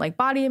knowing that like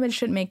body image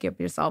shouldn't make up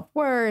your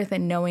self-worth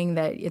and knowing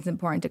that it's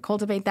important to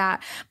cultivate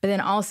that, but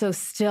then also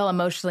still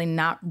emotionally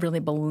not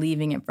really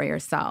believing it for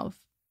yourself?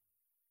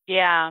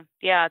 Yeah,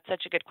 it's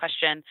such a good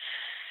question.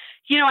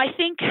 I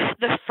think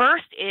the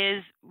first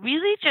is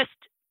really just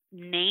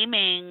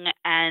naming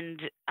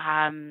and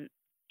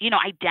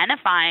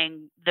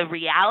identifying the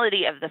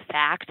reality of the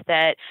fact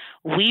that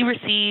we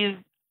receive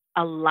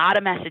a lot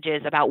of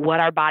messages about what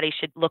our body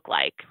should look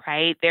like,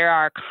 right? There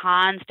are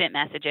constant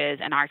messages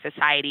in our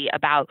society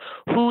about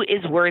who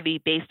is worthy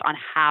based on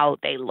how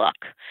they look.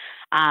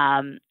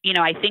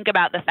 I think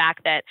about the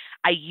fact that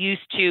I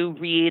used to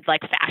read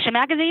like fashion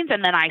magazines,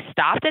 and then I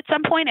stopped at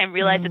some point and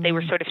realized that they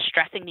were sort of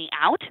stressing me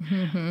out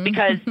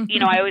because,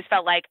 I always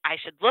felt like I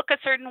should look a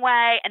certain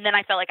way. And then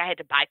I felt like I had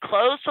to buy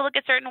clothes to look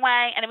a certain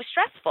way. And it was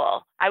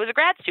stressful. I was a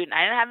grad student.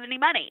 I didn't have any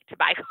money to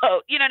buy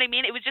clothes. You know what I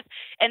mean? It was just,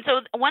 and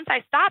so once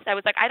I stopped, I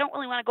was like, I don't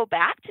really want to go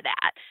back to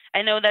that.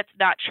 I know that's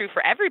not true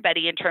for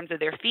everybody in terms of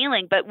their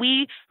feeling, but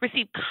we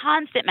receive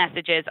constant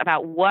messages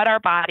about what our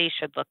body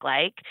should look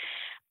like.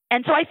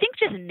 And so I think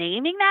just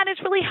naming that is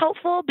really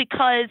helpful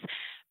because,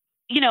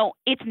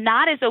 it's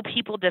not as though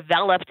people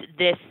developed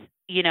this,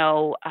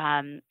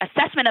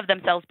 assessment of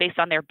themselves based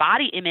on their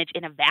body image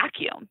in a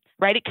vacuum,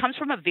 right? It comes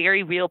from a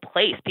very real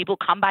place. People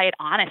come by it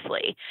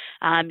honestly,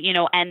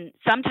 and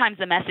sometimes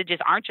the messages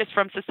aren't just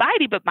from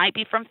society, but might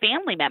be from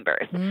family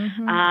members.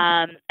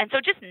 And so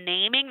just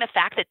naming the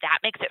fact that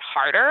makes it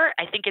harder,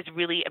 I think is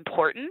really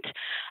important.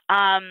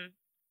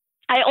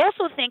 I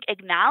also think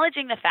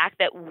acknowledging the fact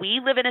that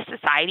we live in a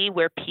society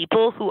where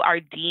people who are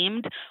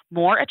deemed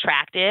more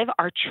attractive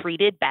are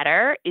treated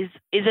better is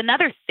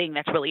another thing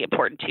that's really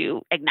important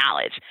to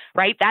acknowledge,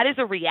 right? That is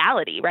a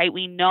reality, right?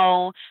 We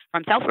know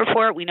from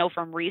self-report, we know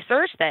from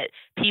research that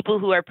people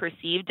who are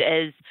perceived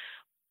as,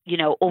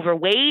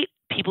 overweight,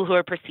 people who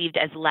are perceived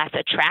as less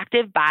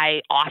attractive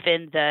by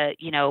often the,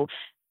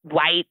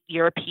 white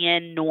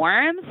European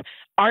norms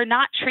are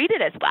not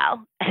treated as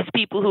well as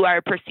people who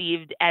are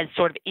perceived as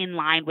sort of in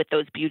line with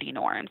those beauty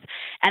norms.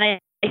 And I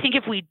think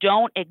if we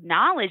don't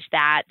acknowledge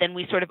that, then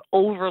we sort of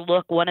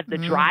overlook one of the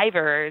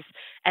drivers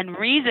and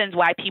reasons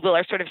why people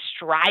are sort of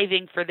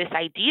striving for this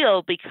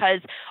ideal, because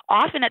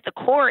often at the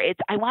core,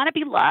 it's, I want to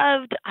be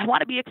loved. I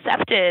want to be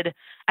accepted.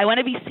 I want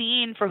to be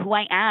seen for who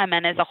I am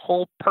and as a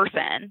whole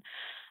person.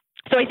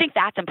 So I think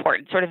that's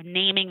important, sort of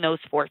naming those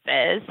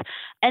forces.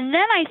 And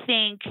then I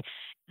think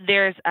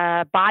there's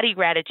a body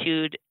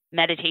gratitude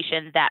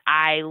meditation that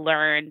I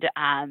learned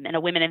in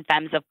a Women and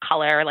Femmes of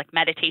Color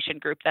meditation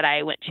group that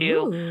I went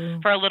to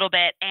for a little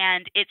bit.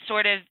 And it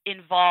sort of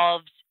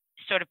involves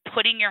sort of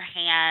putting your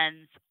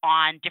hands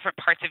on different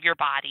parts of your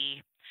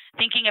body,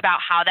 thinking about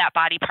how that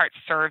body part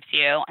serves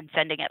you and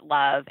sending it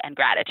love and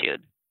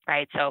gratitude,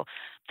 right? So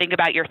think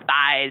about your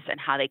thighs and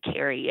how they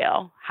carry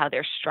you, how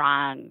they're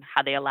strong,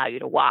 how they allow you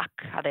to walk,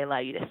 how they allow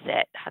you to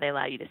sit, how they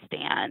allow you to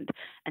stand,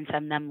 and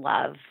send them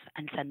love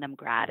and send them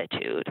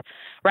gratitude,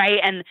 right?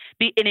 And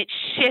it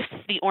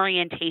shifts the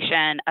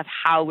orientation of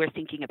how we're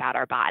thinking about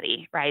our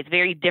body, right? It's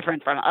very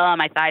different from, oh,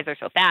 my thighs are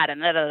so fat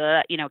and et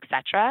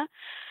cetera.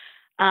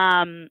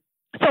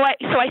 So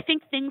I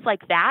think things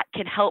like that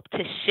can help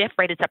to shift,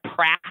 right? It's a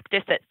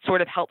practice that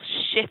sort of helps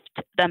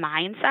shift the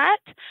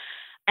mindset.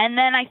 And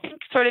then I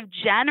think sort of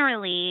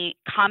generally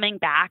coming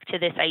back to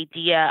this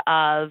idea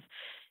of,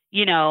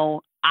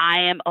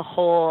 I am a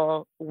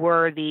whole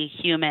worthy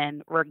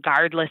human,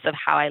 regardless of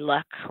how I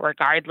look,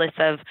 regardless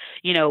of,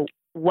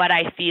 what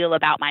I feel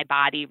about my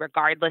body,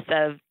 regardless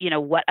of,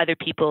 what other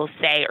people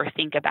say or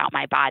think about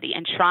my body,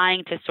 and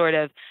trying to sort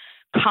of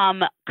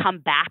come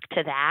back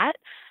to that.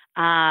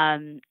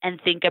 And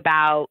think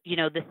about,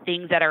 the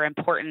things that are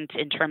important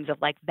in terms of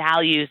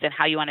values and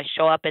how you want to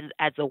show up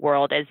as the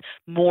world as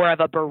more of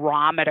a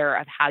barometer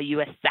of how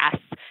you assess,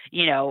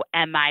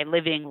 am I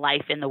living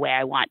life in the way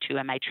I want to?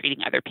 Am I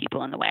treating other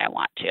people in the way I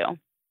want to?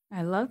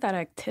 I love that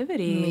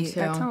activity. Me too.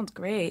 That sounds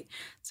great.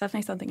 It's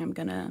definitely something I'm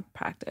going to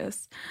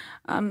practice.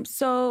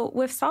 So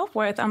with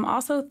self-worth, I'm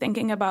also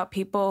thinking about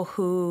people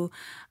who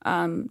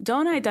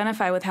don't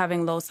identify with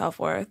having low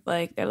self-worth.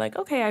 They're like,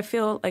 okay, I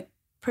feel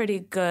pretty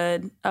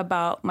good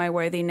about my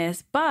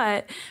worthiness,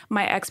 but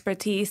my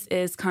expertise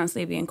is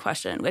constantly being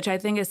questioned, which I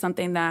think is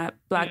something that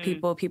Black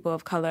people, people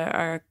of color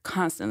are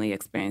constantly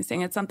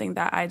experiencing. It's something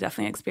that I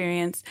definitely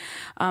experience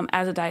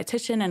as a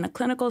dietitian in a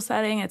clinical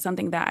setting. It's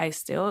something that I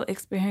still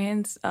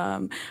experience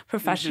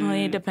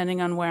professionally, depending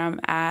on where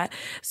I'm at.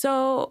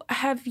 So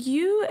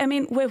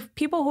with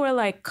people who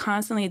are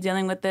constantly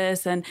dealing with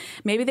this, and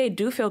maybe they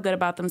do feel good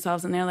about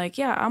themselves and they're like,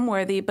 yeah, I'm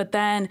worthy, but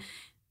then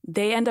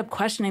they end up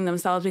questioning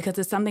themselves because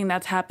it's something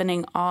that's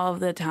happening all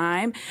the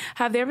time.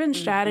 Have there been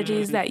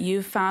strategies that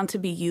you've found to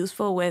be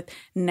useful with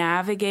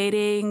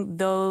navigating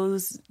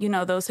those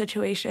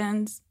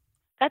situations?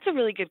 That's a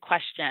really good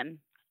question.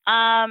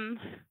 So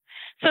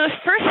the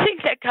first thing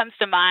that comes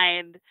to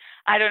mind,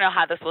 I don't know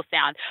how this will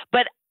sound,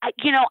 but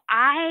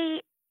I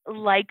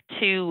like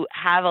to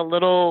have a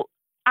little,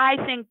 I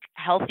think,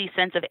 healthy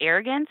sense of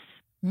arrogance.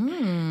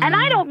 And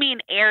I don't mean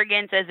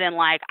arrogance as in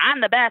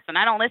I'm the best and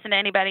I don't listen to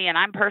anybody and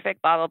I'm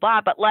perfect, blah, blah, blah.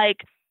 But I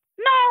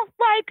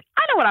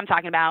know what I'm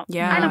talking about.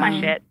 Yeah. I know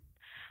my shit.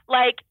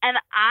 And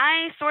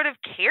I sort of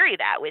carry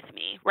that with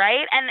me,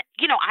 right? And,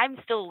 I'm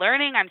still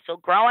learning, I'm still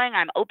growing,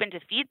 I'm open to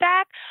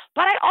feedback,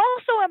 but I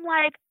also am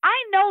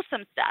I know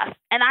some stuff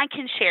and I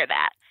can share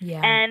that.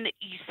 Yeah. And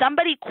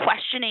somebody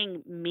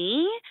questioning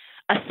me,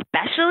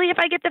 especially if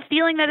I get the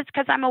feeling that it's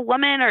because I'm a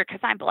woman or because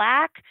I'm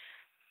Black,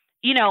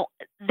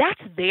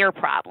 that's their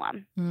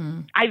problem.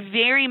 I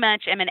very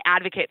much am an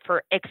advocate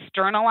for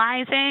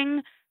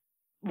externalizing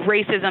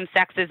racism,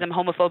 sexism,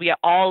 homophobia,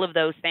 all of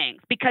those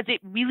things, because it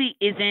really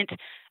isn't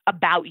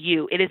about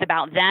you. It is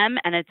about them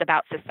and it's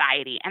about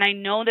society. And I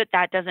know that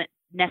that doesn't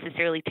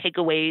necessarily take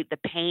away the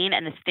pain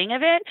and the sting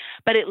of it,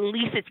 but at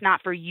least it's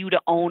not for you to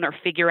own or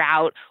figure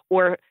out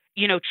or,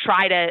 you know,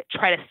 try to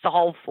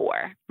solve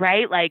for,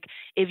 right? Like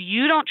if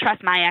you don't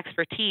trust my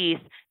expertise,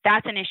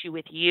 that's an issue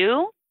with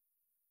you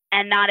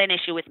and not an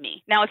issue with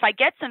me. Now, if I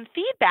get some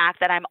feedback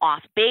that I'm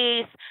off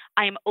base,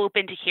 I'm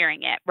open to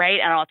hearing it, right?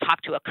 And I'll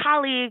talk to a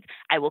colleague.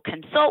 I will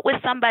consult with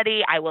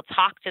somebody. I will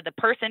talk to the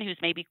person who's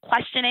maybe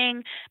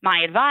questioning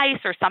my advice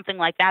or something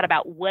like that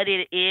about what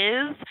it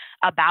is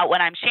about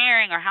what I'm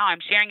sharing or how I'm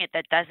sharing it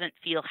that doesn't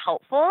feel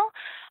helpful.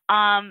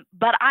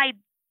 But I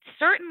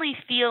certainly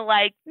feel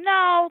like,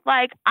 no,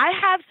 like I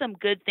have some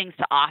good things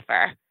to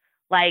offer.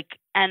 Like,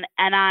 and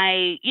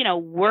I, you know,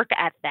 work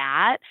at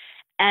that.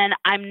 And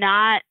I'm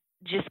not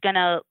just going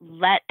to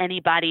let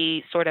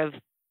anybody sort of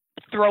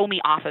throw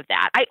me off of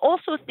that. I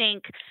also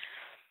think,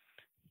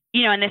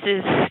 you know, and this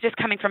is just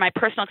coming from my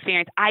personal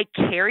experience, I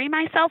carry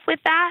myself with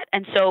that.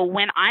 And so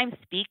when I'm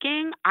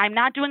speaking, I'm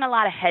not doing a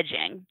lot of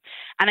hedging.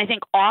 And I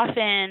think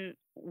often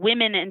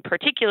women in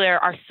particular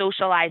are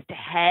socialized to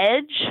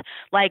hedge,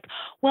 like,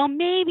 well,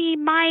 maybe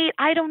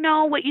I don't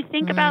know what you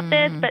think about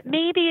this, but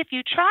maybe if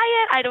you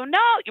try it, I don't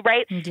know,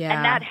 right? Yeah.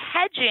 And that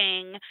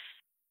hedging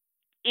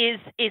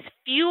is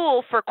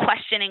fuel for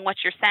questioning what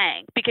you're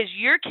saying because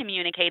you're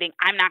communicating,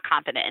 I'm not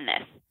confident in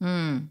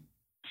this.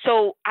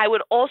 So I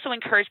would also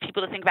encourage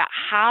people to think about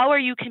how are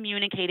you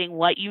communicating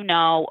what you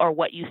know or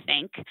what you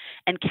think,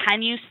 and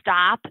can you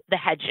stop the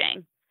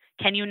hedging?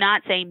 Can you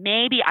not say,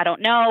 maybe, I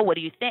don't know, what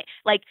do you think?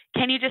 Like,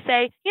 can you just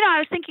say, you know, I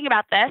was thinking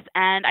about this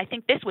and I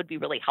think this would be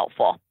really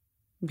helpful.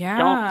 Yeah.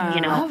 Don't,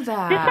 you know, love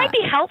that. this might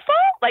be helpful.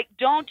 Like,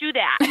 don't do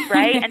that,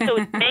 right? And so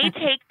it may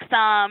take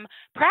some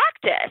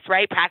practice,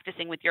 right?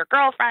 Practicing with your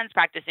girlfriends,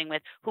 practicing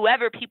with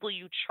whoever people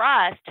you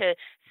trust to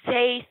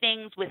say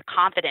things with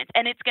confidence.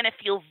 And it's going to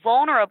feel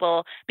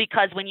vulnerable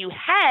because when you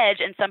hedge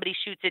and somebody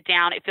shoots it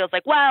down, it feels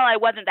like, well, I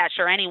wasn't that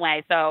sure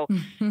anyway, so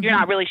you're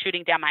not really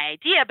shooting down my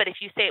idea. But if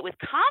you say it with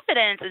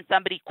confidence and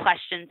somebody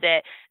questions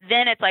it,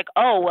 then it's like,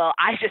 oh, well,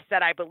 I just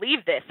said I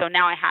believe this, so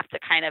now I have to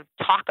kind of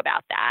talk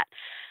about that.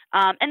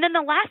 And then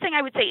the last thing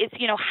I would say is,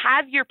 you know,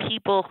 have your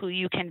people who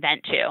you can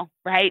vent to,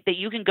 right? That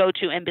you can go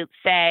to and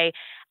say,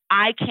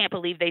 I can't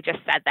believe they just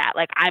said that.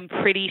 Like, I'm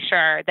pretty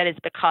sure that it's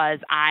because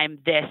I'm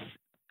this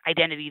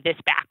identity, this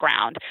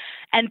background.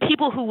 And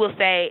people who will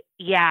say,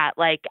 yeah,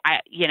 like,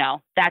 you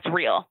know, that's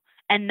real.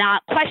 And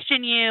not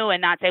question you and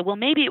not say, well,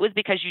 maybe it was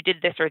because you did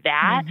this or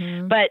that.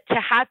 But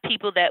to have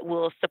people that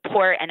will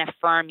support and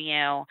affirm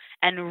you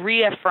and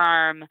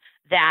reaffirm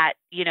that,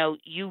 you know,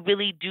 you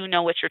really do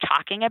know what you're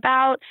talking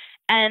about.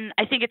 And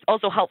I think it's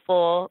also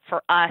helpful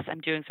for us,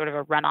 I'm doing sort of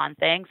a run-on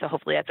thing, so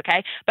hopefully that's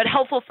okay, but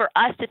helpful for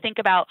us to think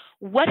about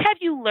what have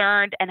you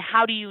learned and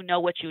how do you know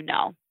what you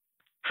know?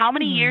 How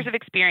many years of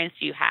experience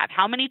do you have?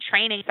 How many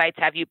training sites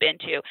have you been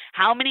to?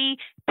 How many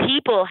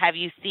people have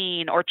you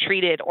seen or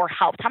treated or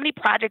helped? How many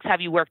projects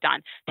have you worked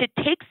on? To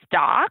take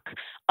stock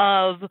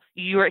of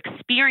your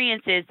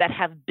experiences that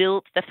have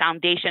built the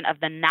foundation of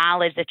the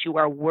knowledge that you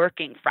are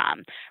working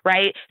from,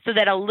 right? So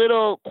that a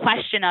little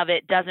question of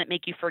it doesn't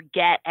make you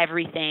forget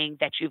everything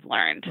that you've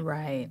learned.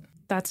 Right.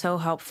 That's so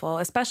helpful,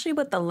 especially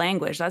with the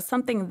language. That's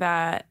something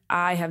that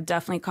I have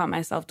definitely caught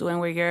myself doing,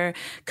 where you're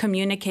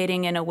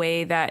communicating in a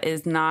way that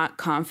is not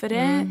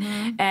confident.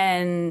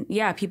 And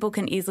yeah, people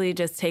can easily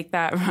just take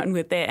that, run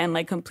with it, and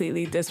like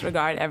completely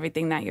disregard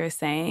everything that you're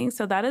saying.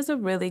 So that is a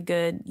really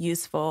good,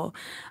 useful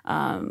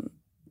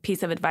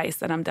piece of advice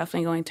that I'm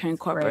definitely going to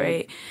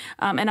incorporate.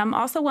 And I'm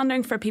also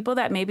wondering for people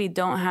that maybe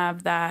don't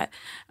have that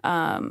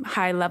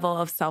high level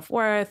of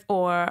self-worth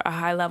or a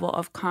high level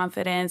of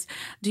confidence,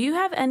 do you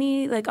have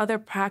any like other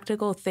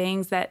practical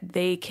things that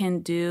they can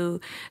do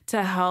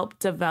to help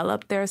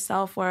develop their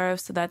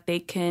self-worth so that they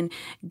can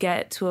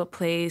get to a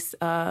place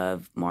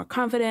of more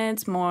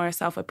confidence, more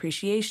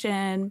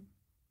self-appreciation?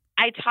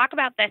 I talk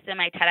about this in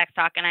my TEDx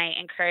talk, and I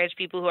encourage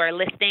people who are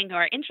listening, who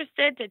are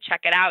interested, to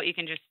check it out. You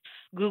can just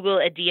Google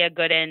Adia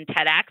Gooden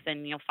TEDx,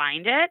 and you'll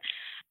find it.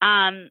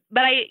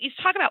 But I used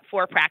to talk about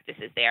 4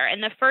 practices there.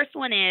 And the first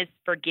one is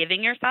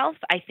forgiving yourself.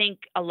 I think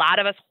a lot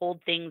of us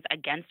hold things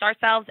against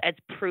ourselves as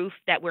proof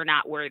that we're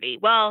not worthy.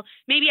 Well,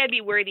 maybe I'd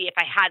be worthy if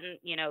I hadn't,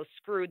 you know,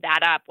 screwed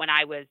that up when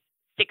I was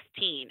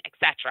 16,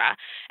 etc.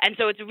 And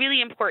so it's really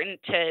important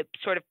to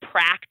sort of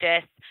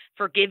practice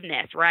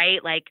forgiveness,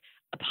 right? Like,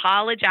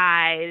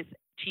 apologize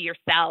to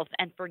yourself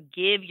and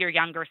forgive your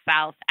younger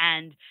self,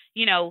 and,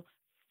 you know,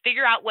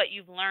 figure out what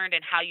you've learned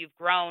and how you've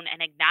grown,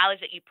 and acknowledge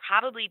that you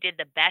probably did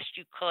the best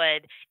you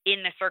could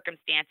in the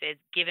circumstances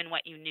given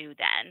what you knew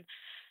then.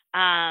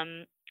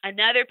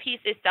 Another piece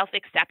is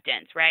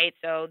self-acceptance, right?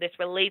 So this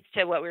relates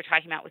to what we were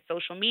talking about with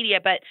social media,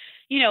 but,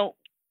 you know,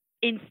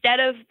 instead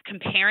of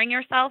comparing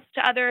yourself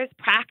to others,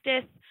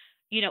 practice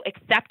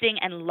accepting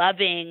and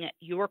loving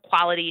your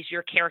qualities,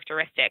 your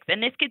characteristics.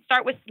 And this could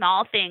start with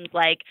small things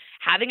like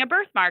having a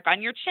birthmark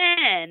on your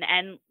chin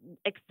and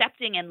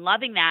accepting and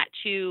loving that,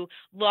 to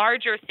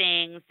larger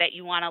things that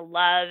you want to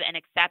love and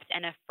accept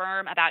and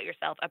affirm about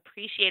yourself,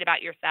 appreciate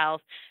about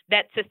yourself,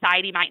 that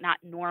society might not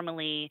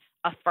normally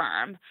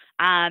affirm.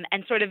 And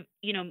sort of,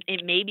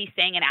 it may be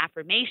saying an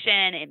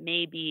affirmation, it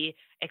may be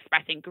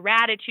expressing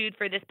gratitude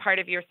for this part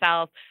of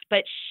yourself,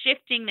 but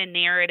shifting the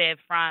narrative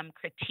from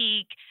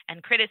critique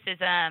and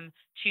criticism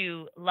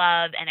to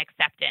love and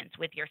acceptance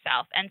with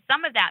yourself. And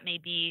some of that may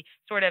be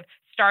sort of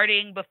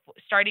starting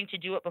to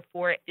do it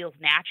before it feels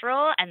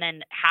natural, and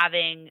then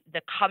having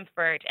the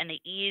comfort and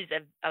the ease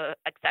of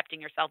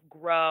accepting yourself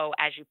grow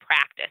as you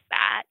practice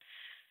that.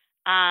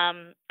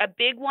 A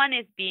big one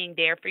is being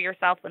there for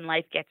yourself when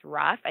life gets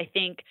rough. I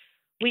think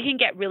we can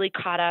get really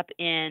caught up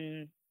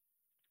in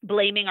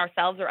blaming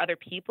ourselves or other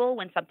people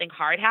when something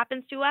hard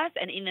happens to us.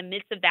 And in the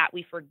midst of that,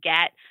 we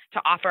forget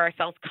to offer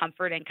ourselves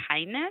comfort and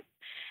kindness.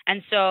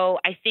 And so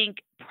I think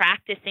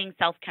practicing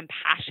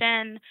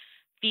self-compassion,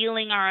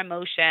 feeling our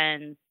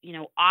emotions,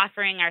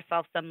 offering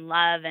ourselves some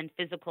love and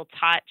physical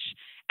touch,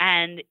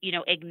 and,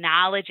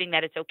 acknowledging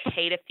that it's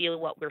okay to feel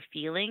what we're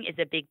feeling is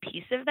a big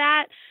piece of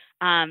that.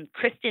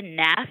 Kristen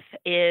Neff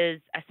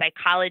is a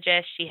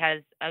psychologist. She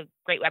has a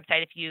great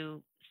website. If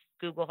you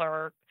Google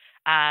her,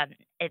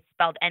 it's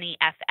spelled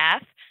Neff,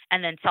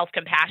 and then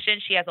self-compassion.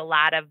 She has a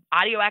lot of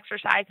audio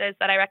exercises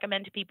that I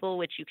recommend to people,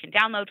 which you can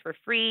download for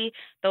free.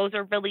 Those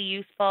are really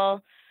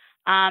useful.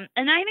 And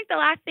I think the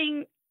last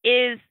thing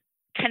is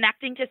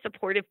connecting to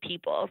supportive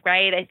people,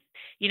 right?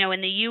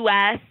 In the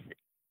U.S.,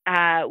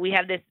 we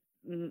have this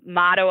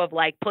motto of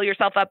like, pull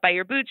yourself up by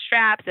your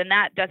bootstraps, and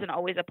that doesn't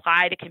always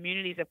apply to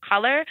communities of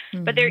color,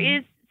 but there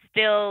is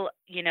still,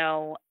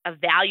 a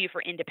value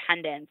for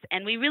independence,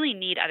 and we really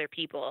need other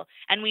people,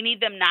 and we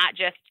need them not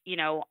just,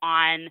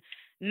 on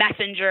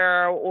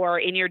Messenger or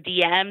in your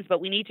DMs,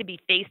 but we need to be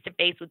face to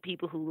face with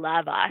people who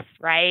love us,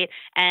 right?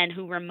 And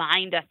who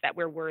remind us that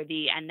we're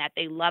worthy and that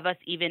they love us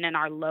even in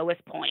our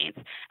lowest points.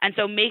 And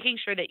so making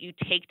sure that you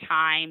take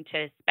time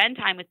to spend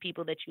time with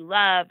people that you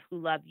love,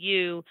 who love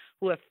you,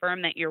 who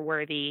affirm that you're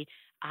worthy,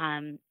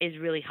 is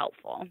really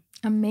helpful.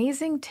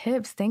 Amazing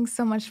tips. Thanks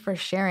so much for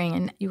sharing.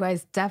 And you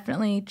guys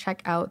definitely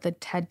check out the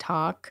TED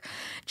Talk.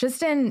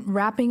 Just in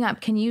wrapping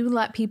up, can you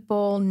let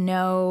people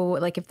know,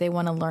 like, if they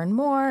want to learn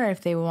more,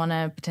 if they want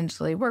to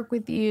potentially work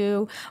with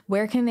you,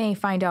 where can they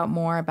find out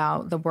more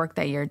about the work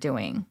that you're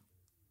doing?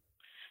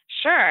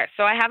 Sure.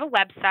 So I have a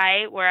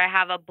website where I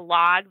have a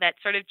blog that's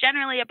sort of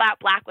generally about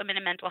Black women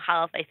and mental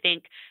health. I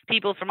think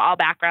people from all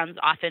backgrounds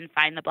often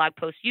find the blog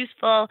post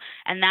useful,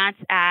 and that's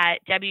at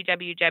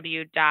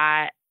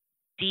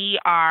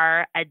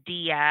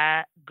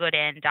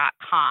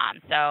www.dradiagooden.com.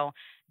 So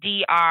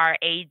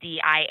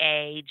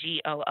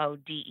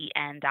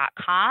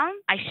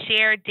DRADIAGOODEN.com. I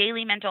share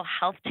daily mental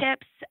health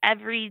tips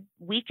every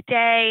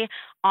weekday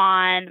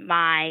on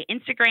my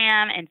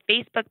Instagram and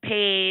Facebook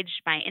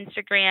page. My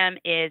Instagram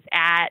is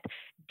at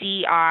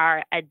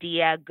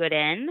Adia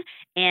Gooden.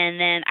 And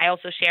then I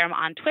also share them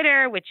on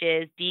Twitter, which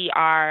is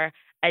Adia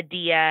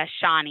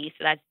Shani.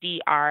 So that's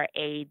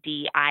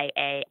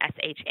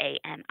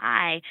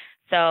DRADIASHANI.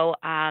 So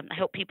I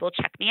hope people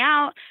check me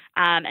out,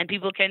 and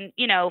people can,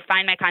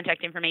 find my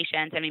contact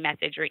information, send me a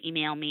message, or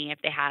email me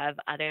if they have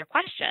other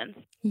questions.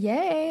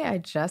 Yay, I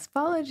just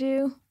followed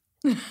you.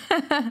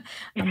 I'm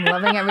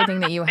loving everything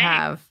that you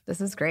have.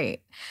 This is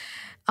great.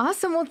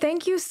 Awesome. Well,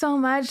 thank you so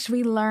much.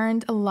 We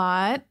learned a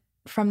lot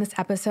from this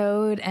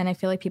episode, and I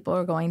feel like people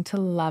are going to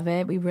love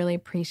it. We really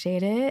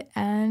appreciate it,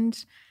 and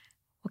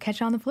we'll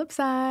catch you on the flip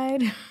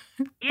side.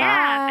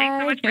 Yeah,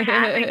 thanks so much for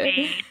having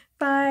me.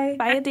 Bye.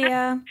 Bye,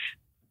 Adia.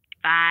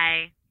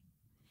 Bye.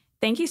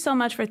 Thank you so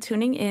much for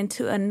tuning in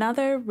to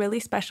another really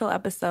special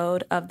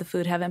episode of the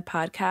Food Heaven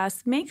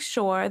podcast. Make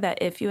sure that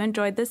if you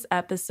enjoyed this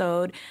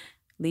episode,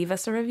 leave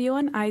us a review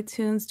on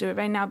iTunes. Do it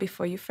right now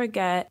before you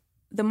forget.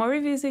 The more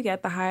reviews we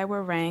get, the higher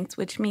we're ranked,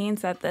 which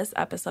means that this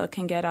episode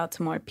can get out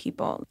to more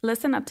people.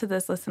 Listen up to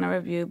this listener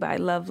review by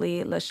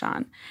lovely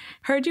LaShawn.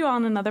 Heard you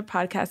on another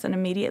podcast and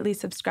immediately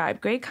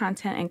subscribe. Great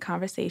content and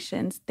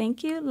conversations.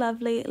 Thank you,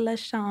 lovely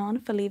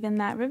LaShawn, for leaving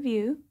that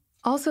review.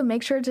 Also,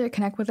 make sure to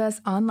connect with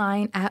us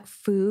online at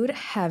Food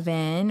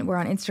Heaven. We're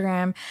on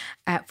Instagram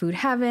at Food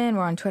Heaven.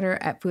 We're on Twitter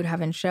at Food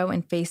Heaven Show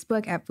and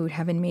Facebook at Food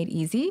Heaven Made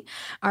Easy.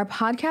 Our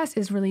podcast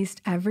is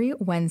released every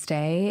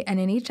Wednesday, and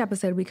in each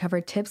episode, we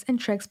cover tips and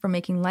tricks for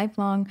making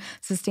lifelong,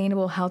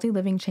 sustainable, healthy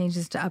living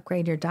changes to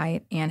upgrade your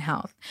diet and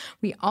health.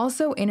 We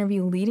also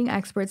interview leading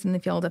experts in the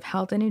field of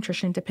health and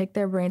nutrition to pick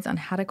their brains on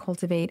how to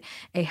cultivate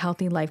a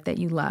healthy life that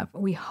you love.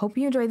 We hope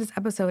you enjoyed this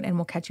episode, and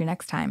we'll catch you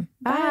next time.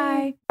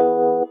 Bye.